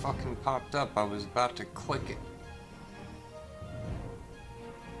just fucking popped up. I was about to click it.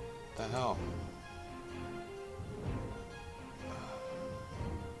 What the hell?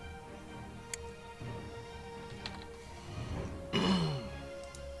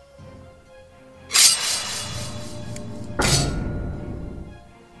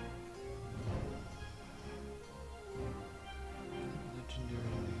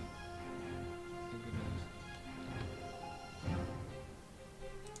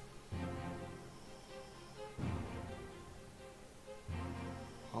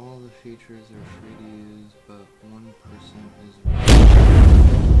 All the features are free to use, but 1% is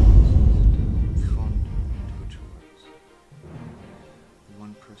fund Twitch works. 1%.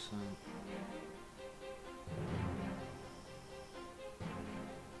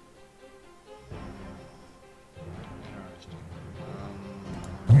 Interesting.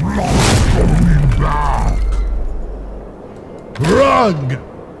 Rug!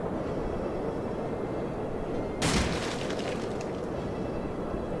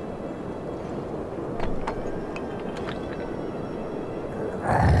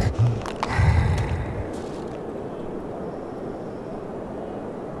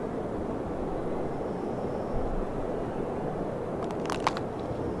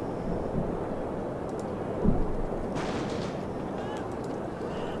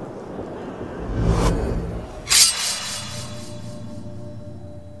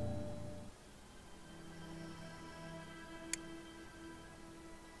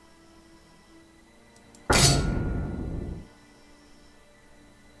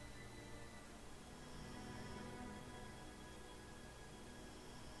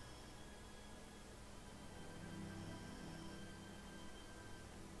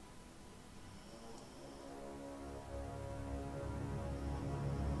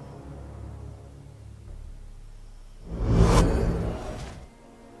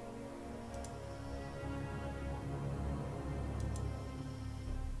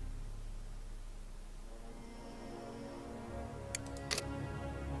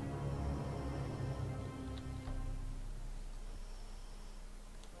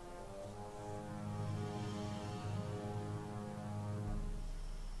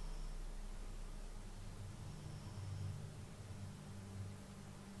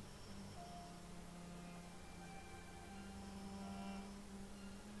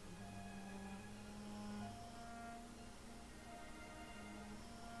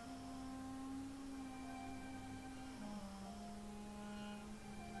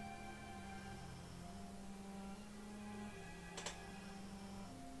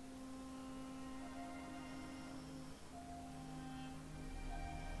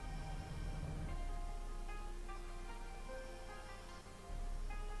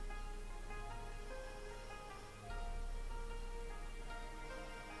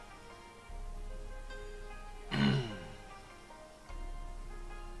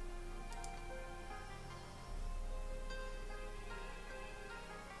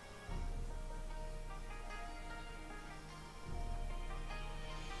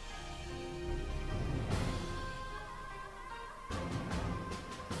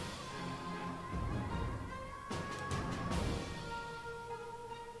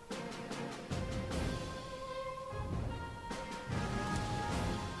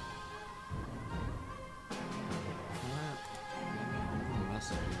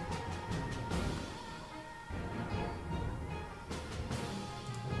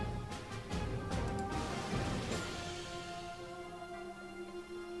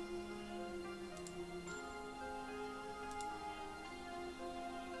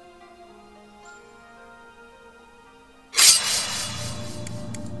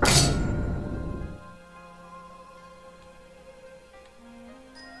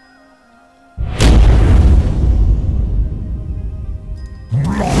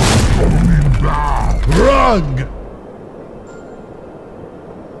 Rug!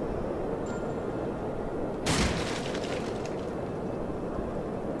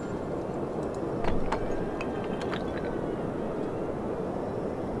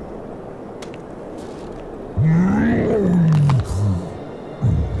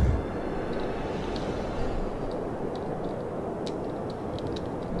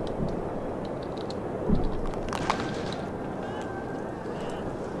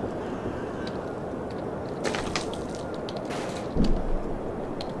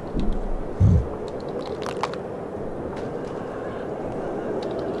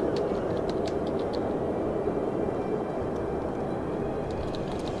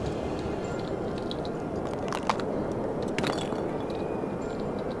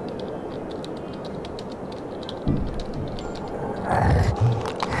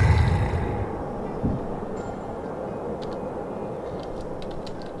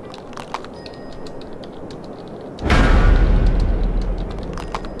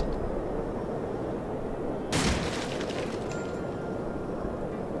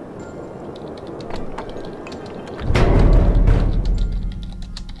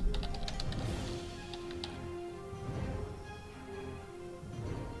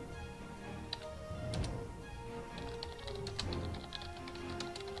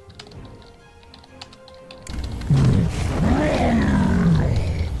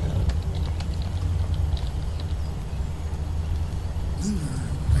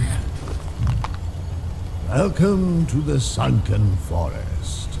 Welcome to the sunken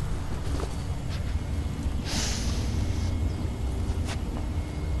forest.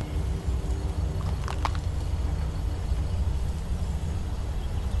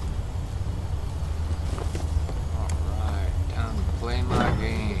 Alright, time to play my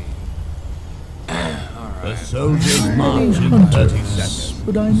game. The soldiers march in 30 seconds.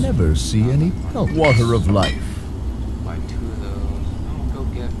 But I never see any pelt. Water of life. Buy 2 of those. I'm gonna go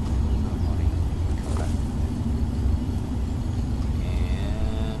get money. Come back.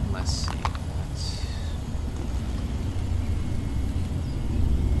 And let's see.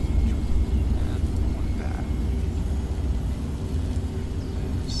 That's one that.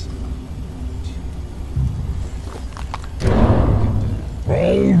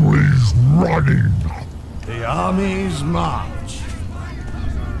 Always running. The armies march.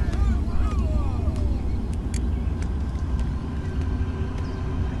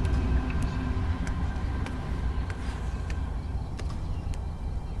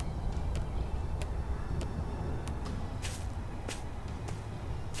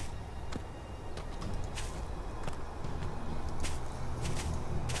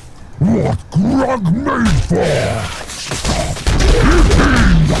 What Grog made for?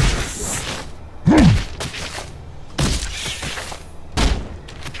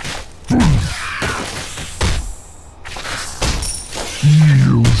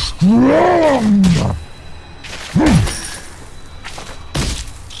 You strong!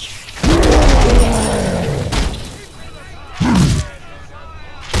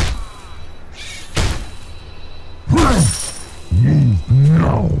 Move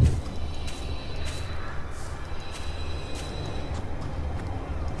now!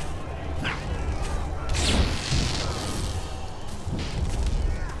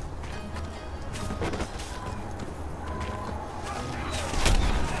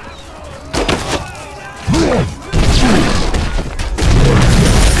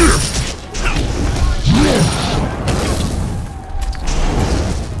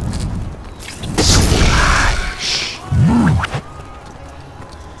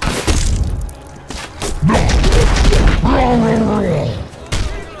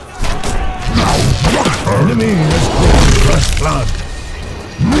 Enemy has drawn fresh blood.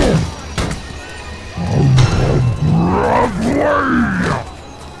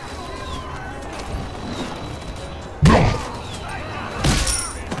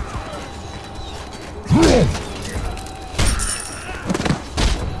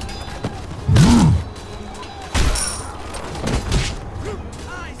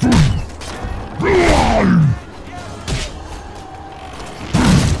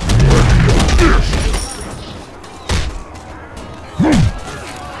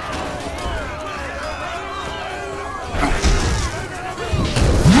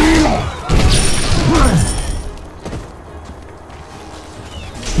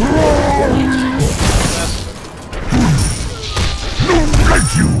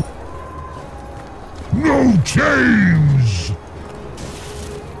 No change!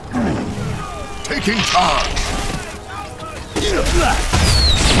 Taking charge!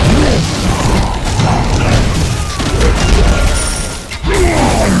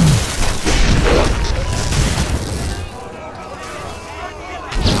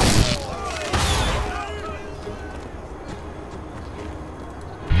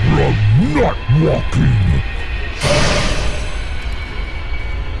 You're not walking!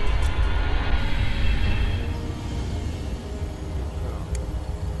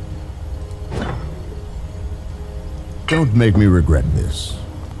 Don't make me regret this.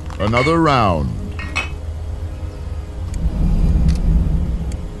 Another round.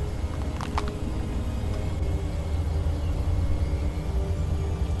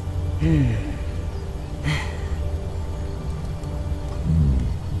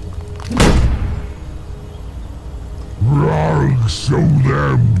 Rag, show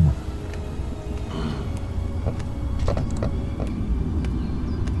them!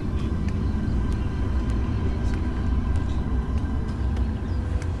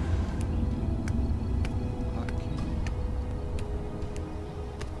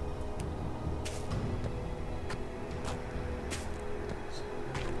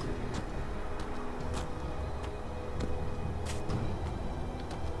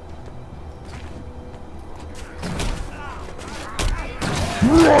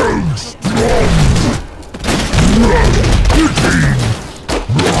 Rag strong! Rag hitting!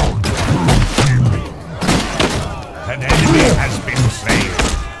 Rag hurting! An enemy has been slain!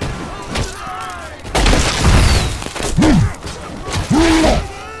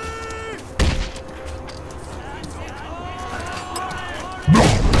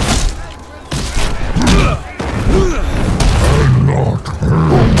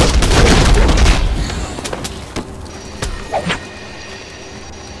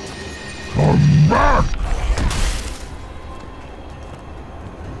 back!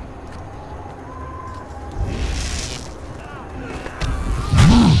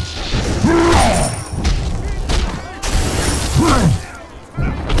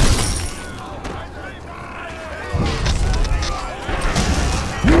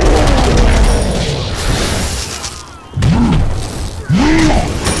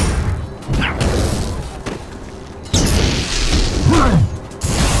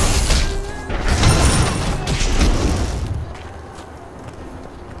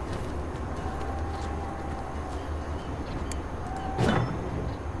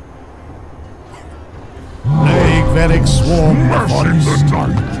 Vedic swarm Smash in the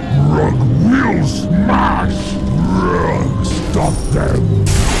night! Rug will smash! Rug, stop them!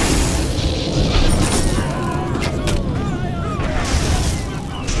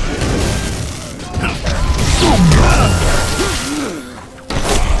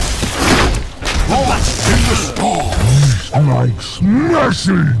 In the stars! Like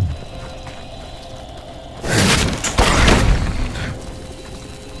smashing!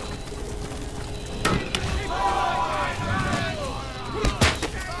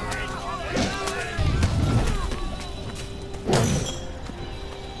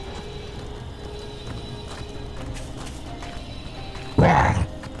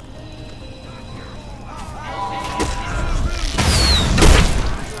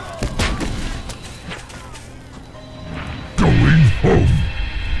 Going home.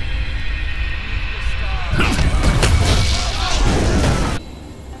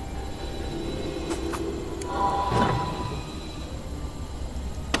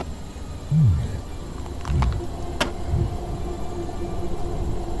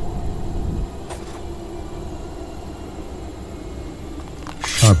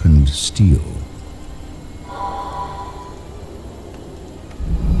 Sharpened steel.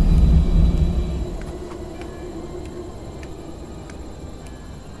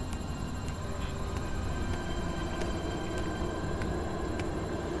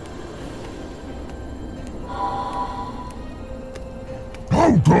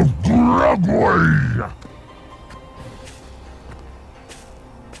 Out of Dragway!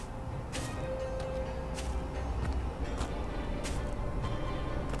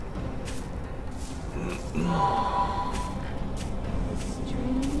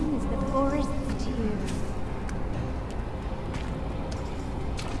 Stream is the forest's tear.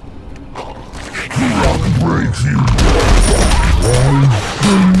 Drag breaks you! Rise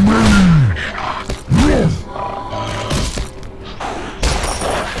to me! Yes!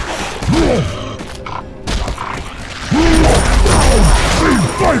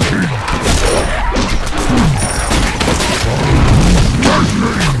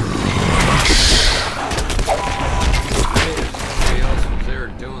 Somebody else was there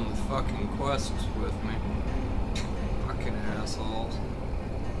doing the fucking quests with me. Fucking assholes.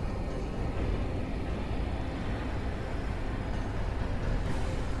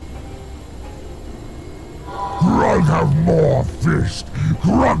 Grug have more fist!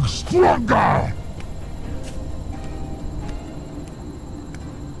 Grug stronger!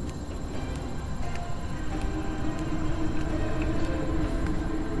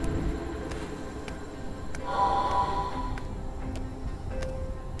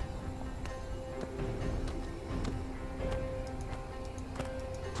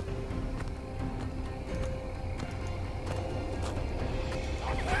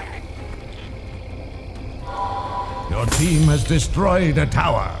 Your team has destroyed a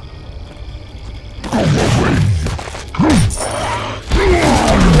tower. Go away!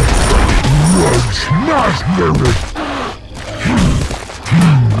 Grug smash lyric!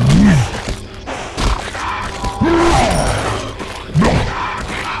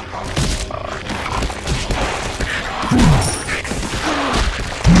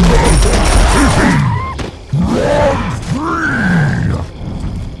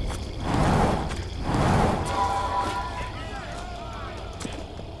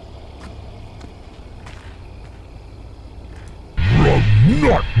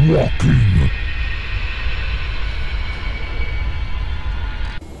 Not walking!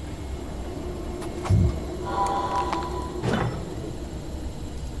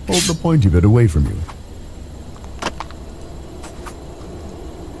 Hold the pointy bit away from you.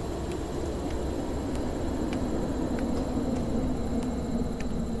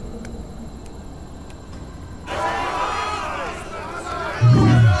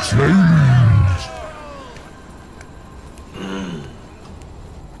 No change!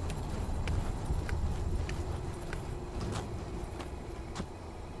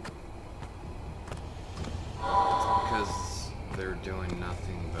 Because they're doing nothing.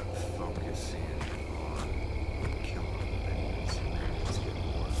 nothing but focusing on killing enemies and enemies get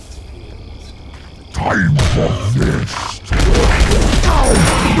more XP and stuff. Time for this! Now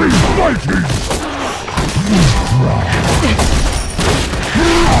be fighting!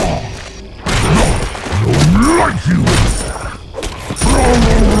 Don't like you!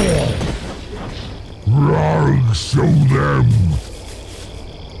 Rarg, show them!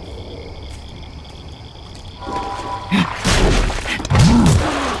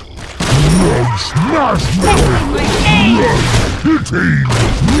 Rarg, smash them! Rarg, hitting!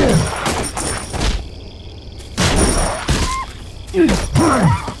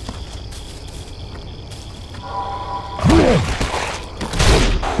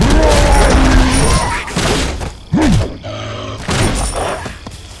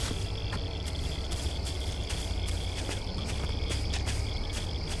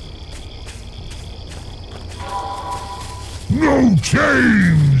 No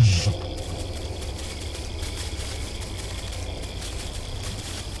change!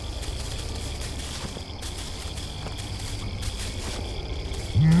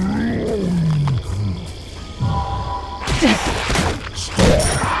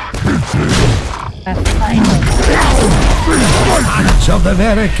 Much of the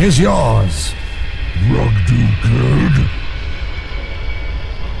Varric is yours. Rug do good.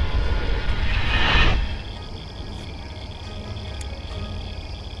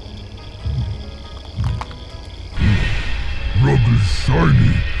 Rug is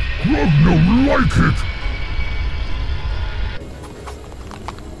shiny. Rug no like it.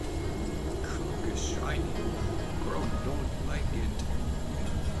 Krug is shiny. Krug don't like it.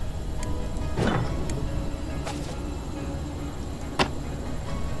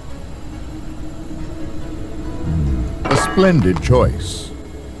 A splendid choice.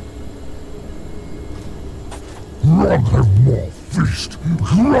 Rug have more fist.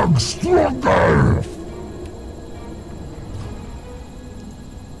 Rug stronger.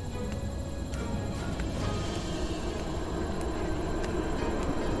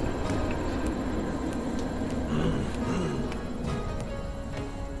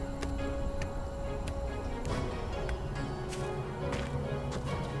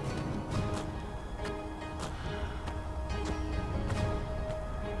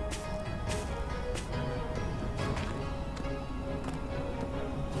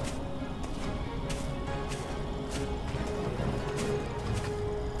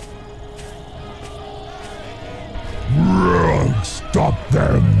 Rug, stop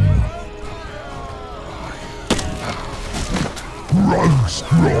them. Rug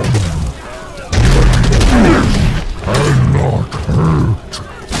strong. Cannot hurt.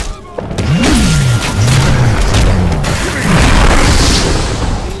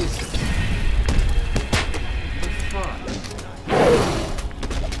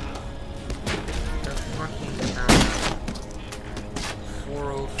 They're fucking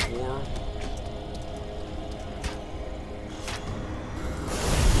 404.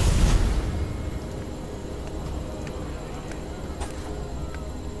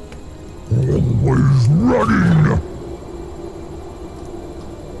 Always running.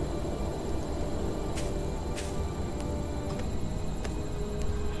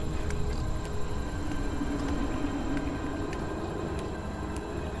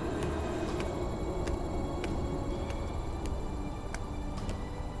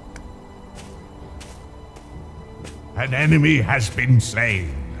 An enemy has been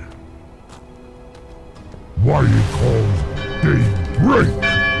slain. Why it called daybreak?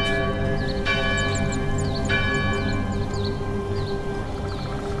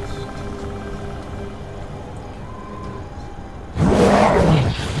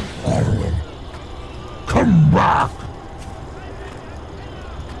 Come back!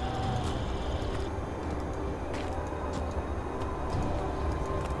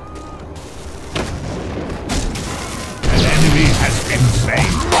 An enemy has been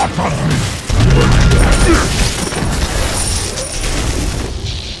slain. Not of me!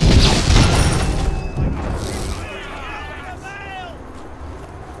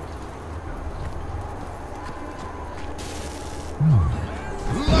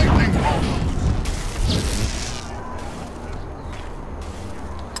 Lightning bolt.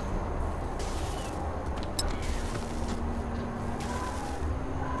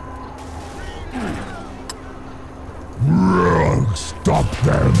 Rug, stop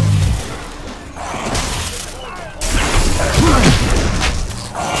them!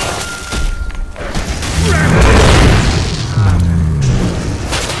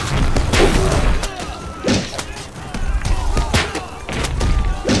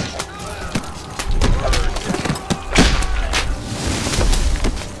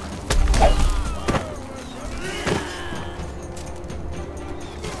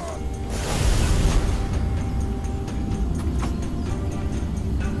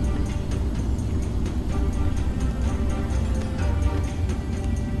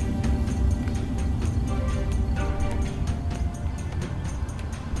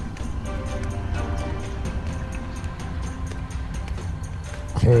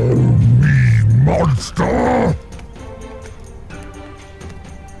 monster!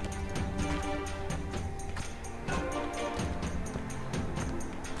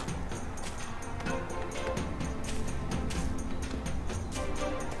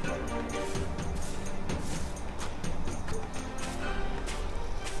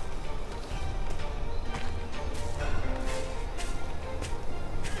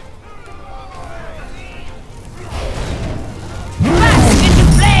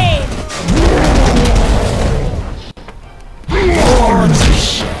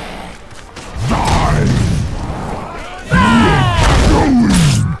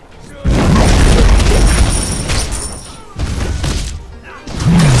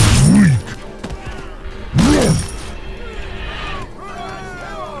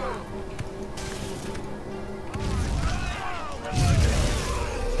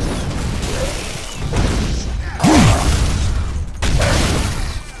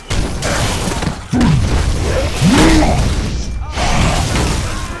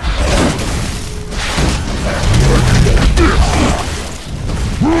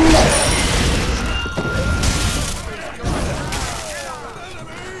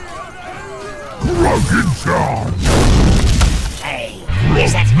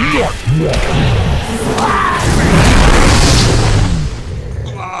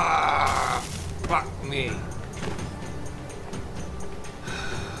 Fuck me.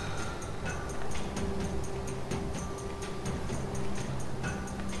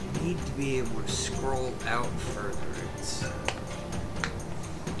 Need to be able to scroll out further.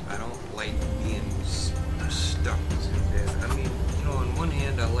 I don't like being stuck to that. I mean, you know, on one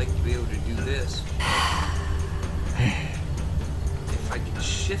hand, I like to be able to do this. If I could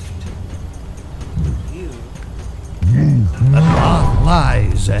shift view. The path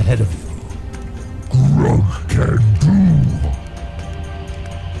lies ahead of you. Grug can do.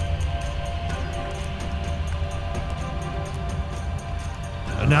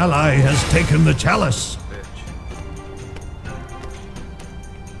 An ally has taken the chalice.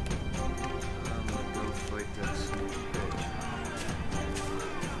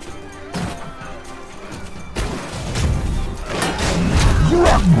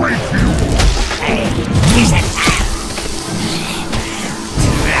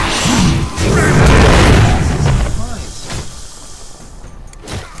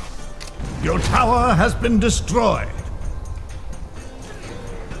 Your tower has been destroyed.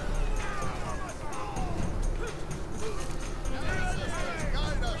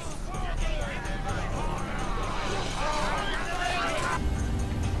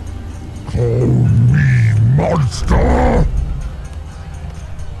 Call me monster!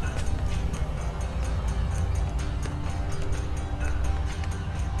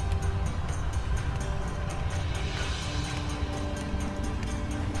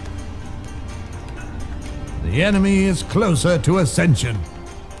 The enemy is closer to ascension.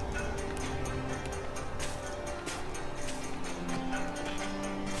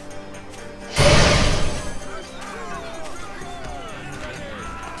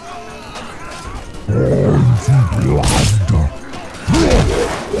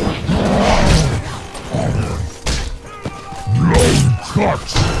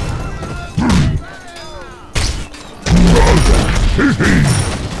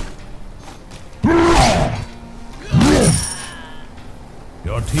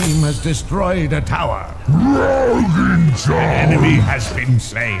 Your team has destroyed a tower. An enemy has been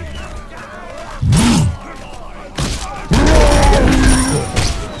slain.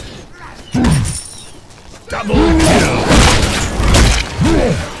 Double kill.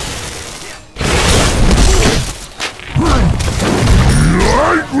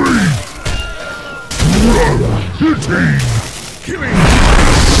 Killing.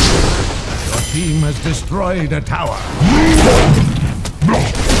 Your team has destroyed a tower.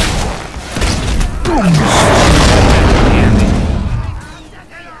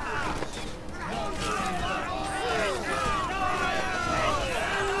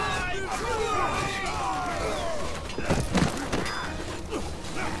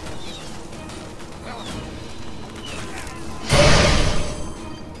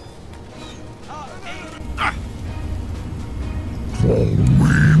 Call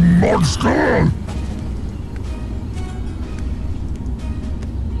me monster!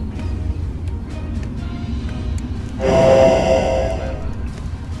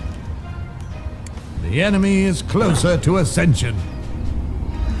 The enemy is closer to ascension.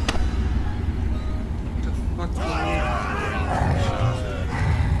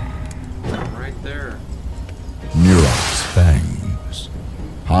 Right there. Nurok's fangs,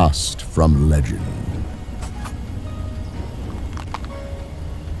 passed from legend.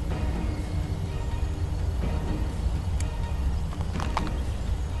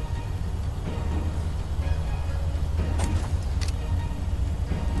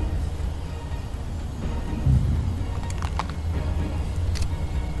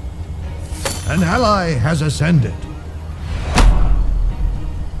 An ally has ascended.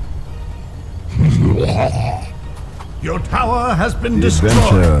 Your tower has been The destroyed.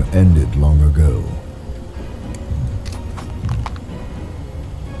 adventure ended long ago.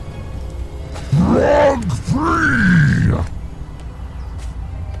 Rug free!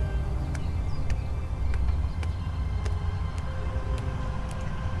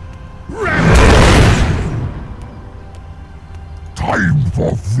 Time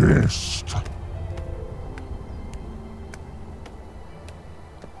for fist!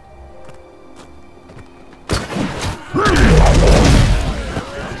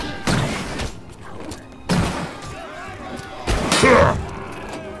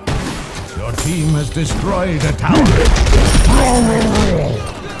 Your team has destroyed a tower.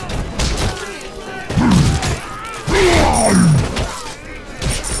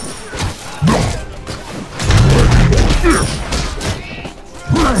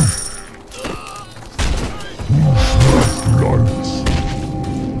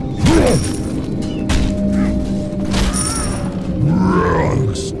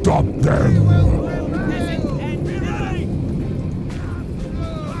 Stop them!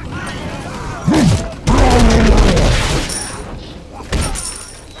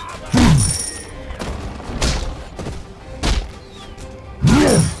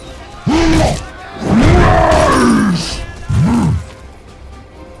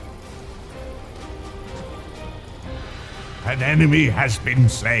 An enemy has been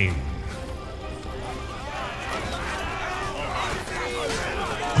slain.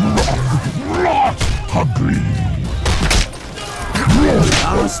 Ugly!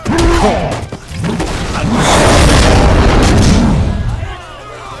 Last call.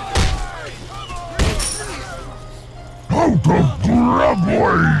 Out of grab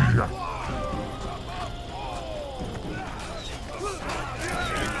way!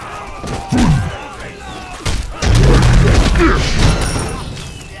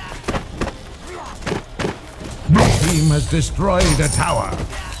 Your team has destroyed a tower.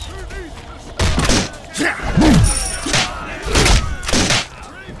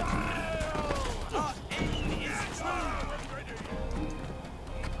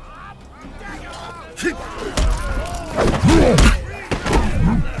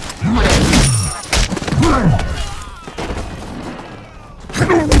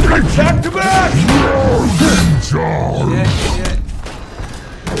 Back to back! Charge!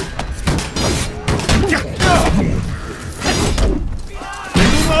 They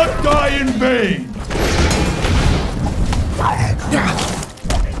will not die in vain!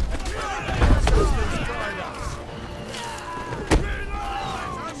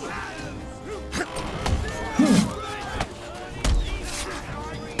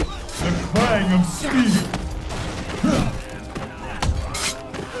 The clang of steel!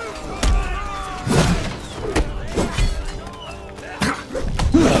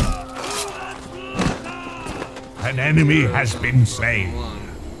 An enemy has been slain.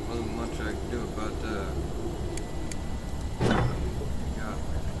 Wasn't much I could do about that.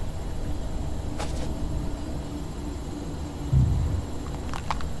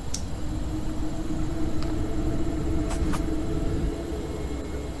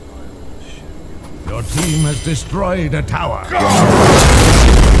 Your team has destroyed a tower.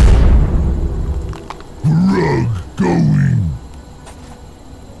 Rug going!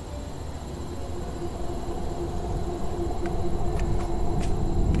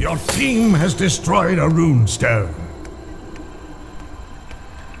 Your team has destroyed a rune stone.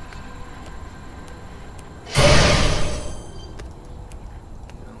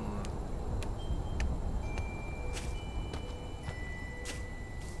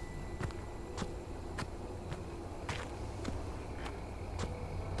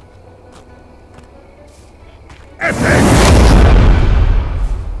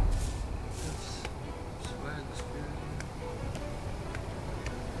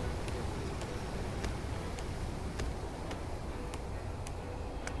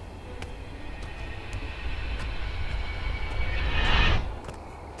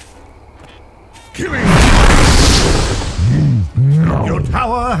 Killing! Your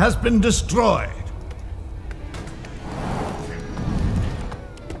tower has been destroyed.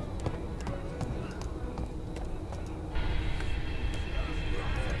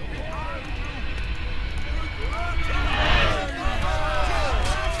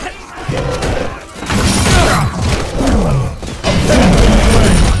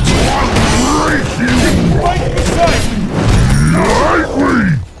 Right beside me! Lightly!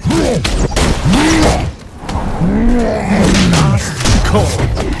 Last call.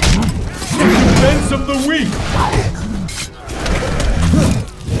 Defense of the weak!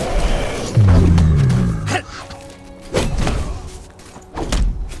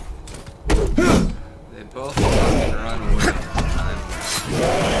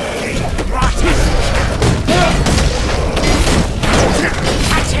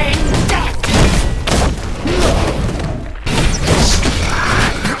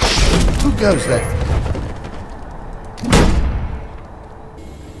 goes then.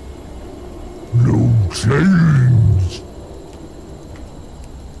 No change.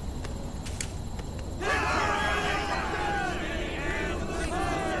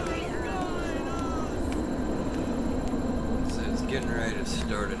 So it's getting ready to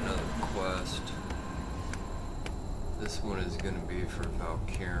start another quest. This one is going to be for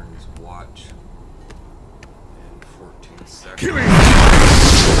Valkyrian's Watch. In 14 seconds.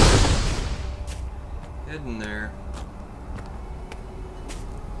 Heading there.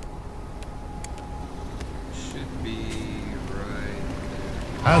 Should be right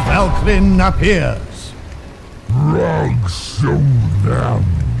there. A Valkyrin appears. Rug show them.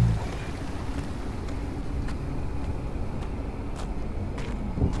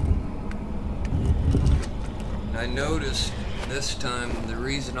 I noticed this time the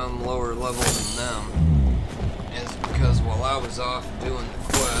reason I'm lower level than them is because while I was off doing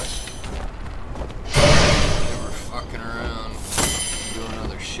the quest, they were fucking around doing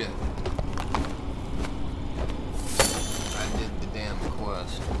other shit. I did the damn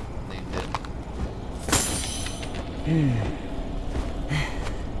quest. They didn't.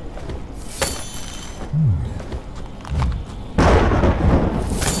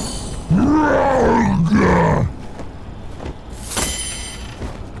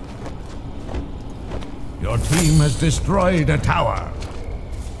 Your team has destroyed a tower.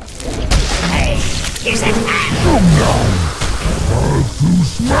 Is it To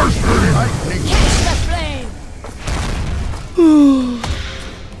smashing. Catch the flame!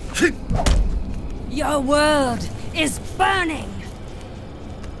 Your world is burning!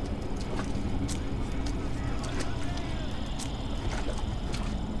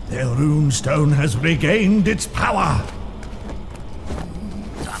 The runestone has regained its power.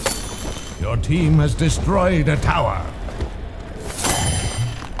 Your team has destroyed a tower.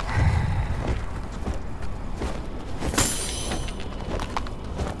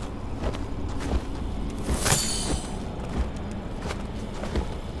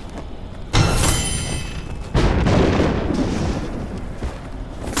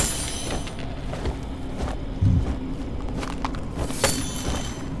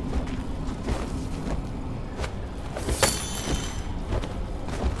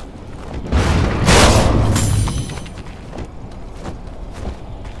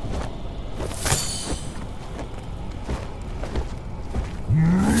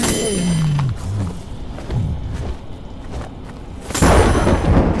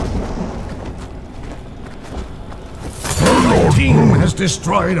 Your team has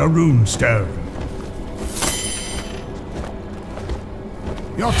destroyed a runestone.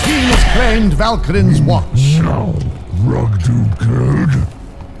 Your team has claimed Valkyrin's Watch. No, Rug too good.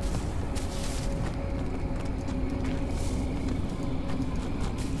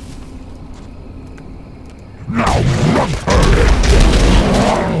 Now, Rug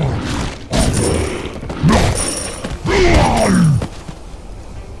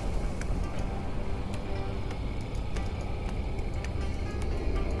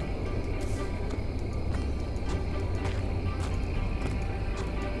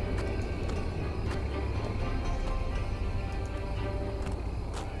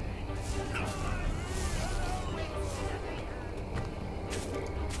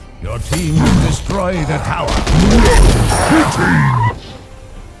Your team has destroyed a tower.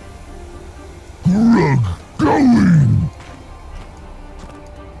 Rug going.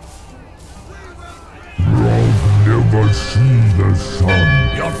 Rug never see the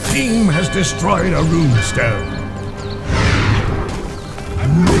sun. Your team has destroyed a runestone. Your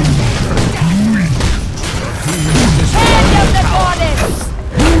team has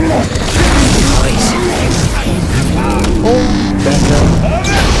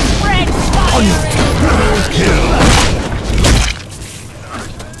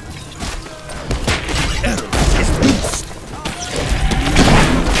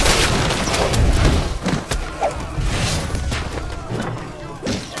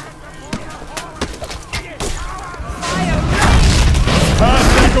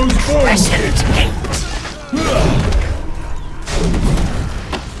Path goes forward.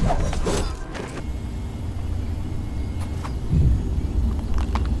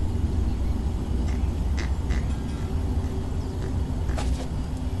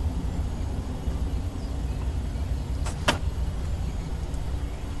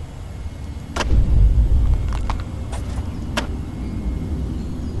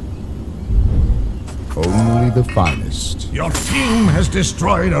 Only the finest. Your team has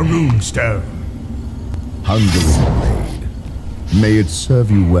destroyed a runestone. Hungering blade. May it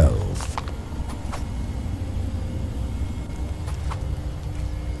serve you well.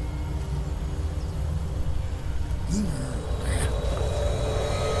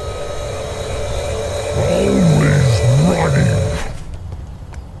 Always running.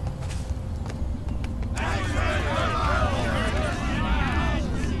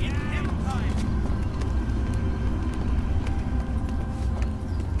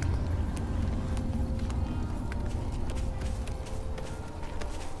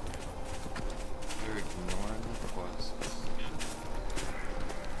 You're ignoring the quests.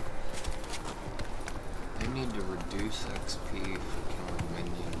 They need to reduce XP for killing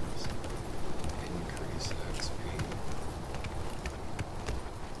minions. Increase XP.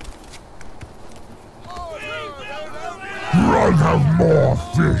 Grug have more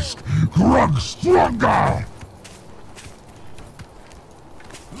fisk. Grug stronger.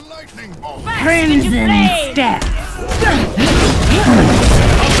 Lightning bolt. Crimson Step!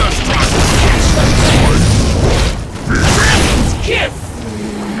 Kiss!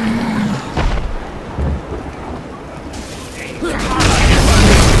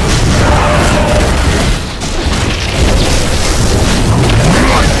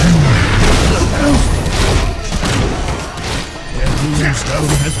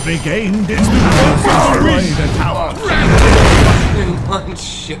 Stone has regained its power. Destroy the tower. One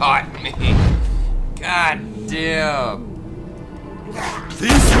shot me. God damn.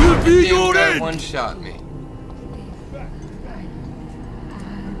 This will be your Damn, end! one shot me.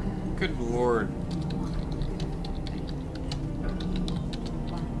 Good lord.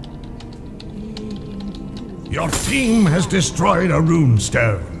 Your team has destroyed a rune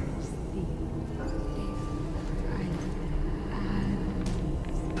stone.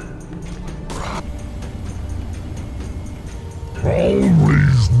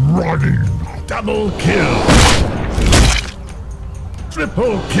 Always running. Double kill.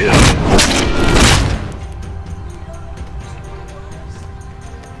 Triple kill.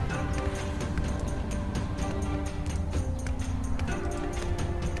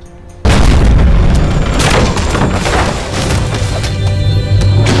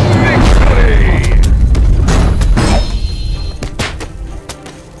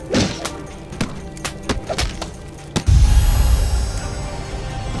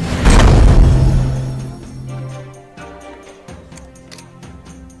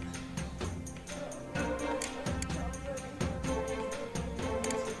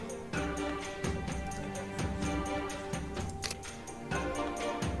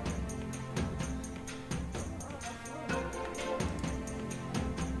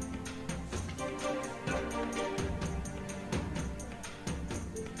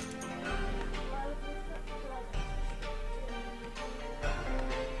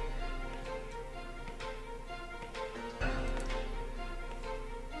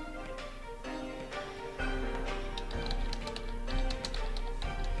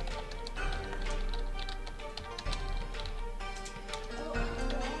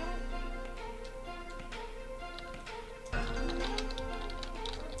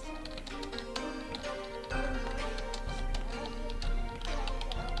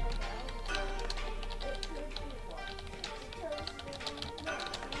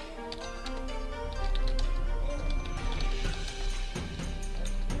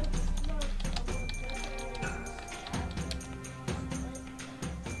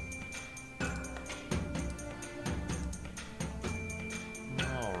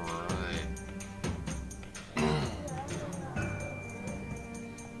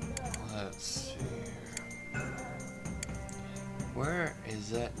 Where is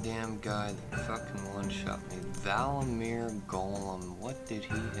that damn guy that fucking one-shot me? Valamir Golem. What did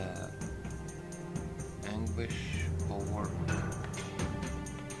he have? Anguish Bulwark.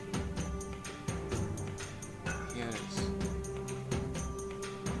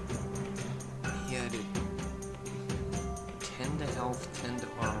 He had it 10 to health, 10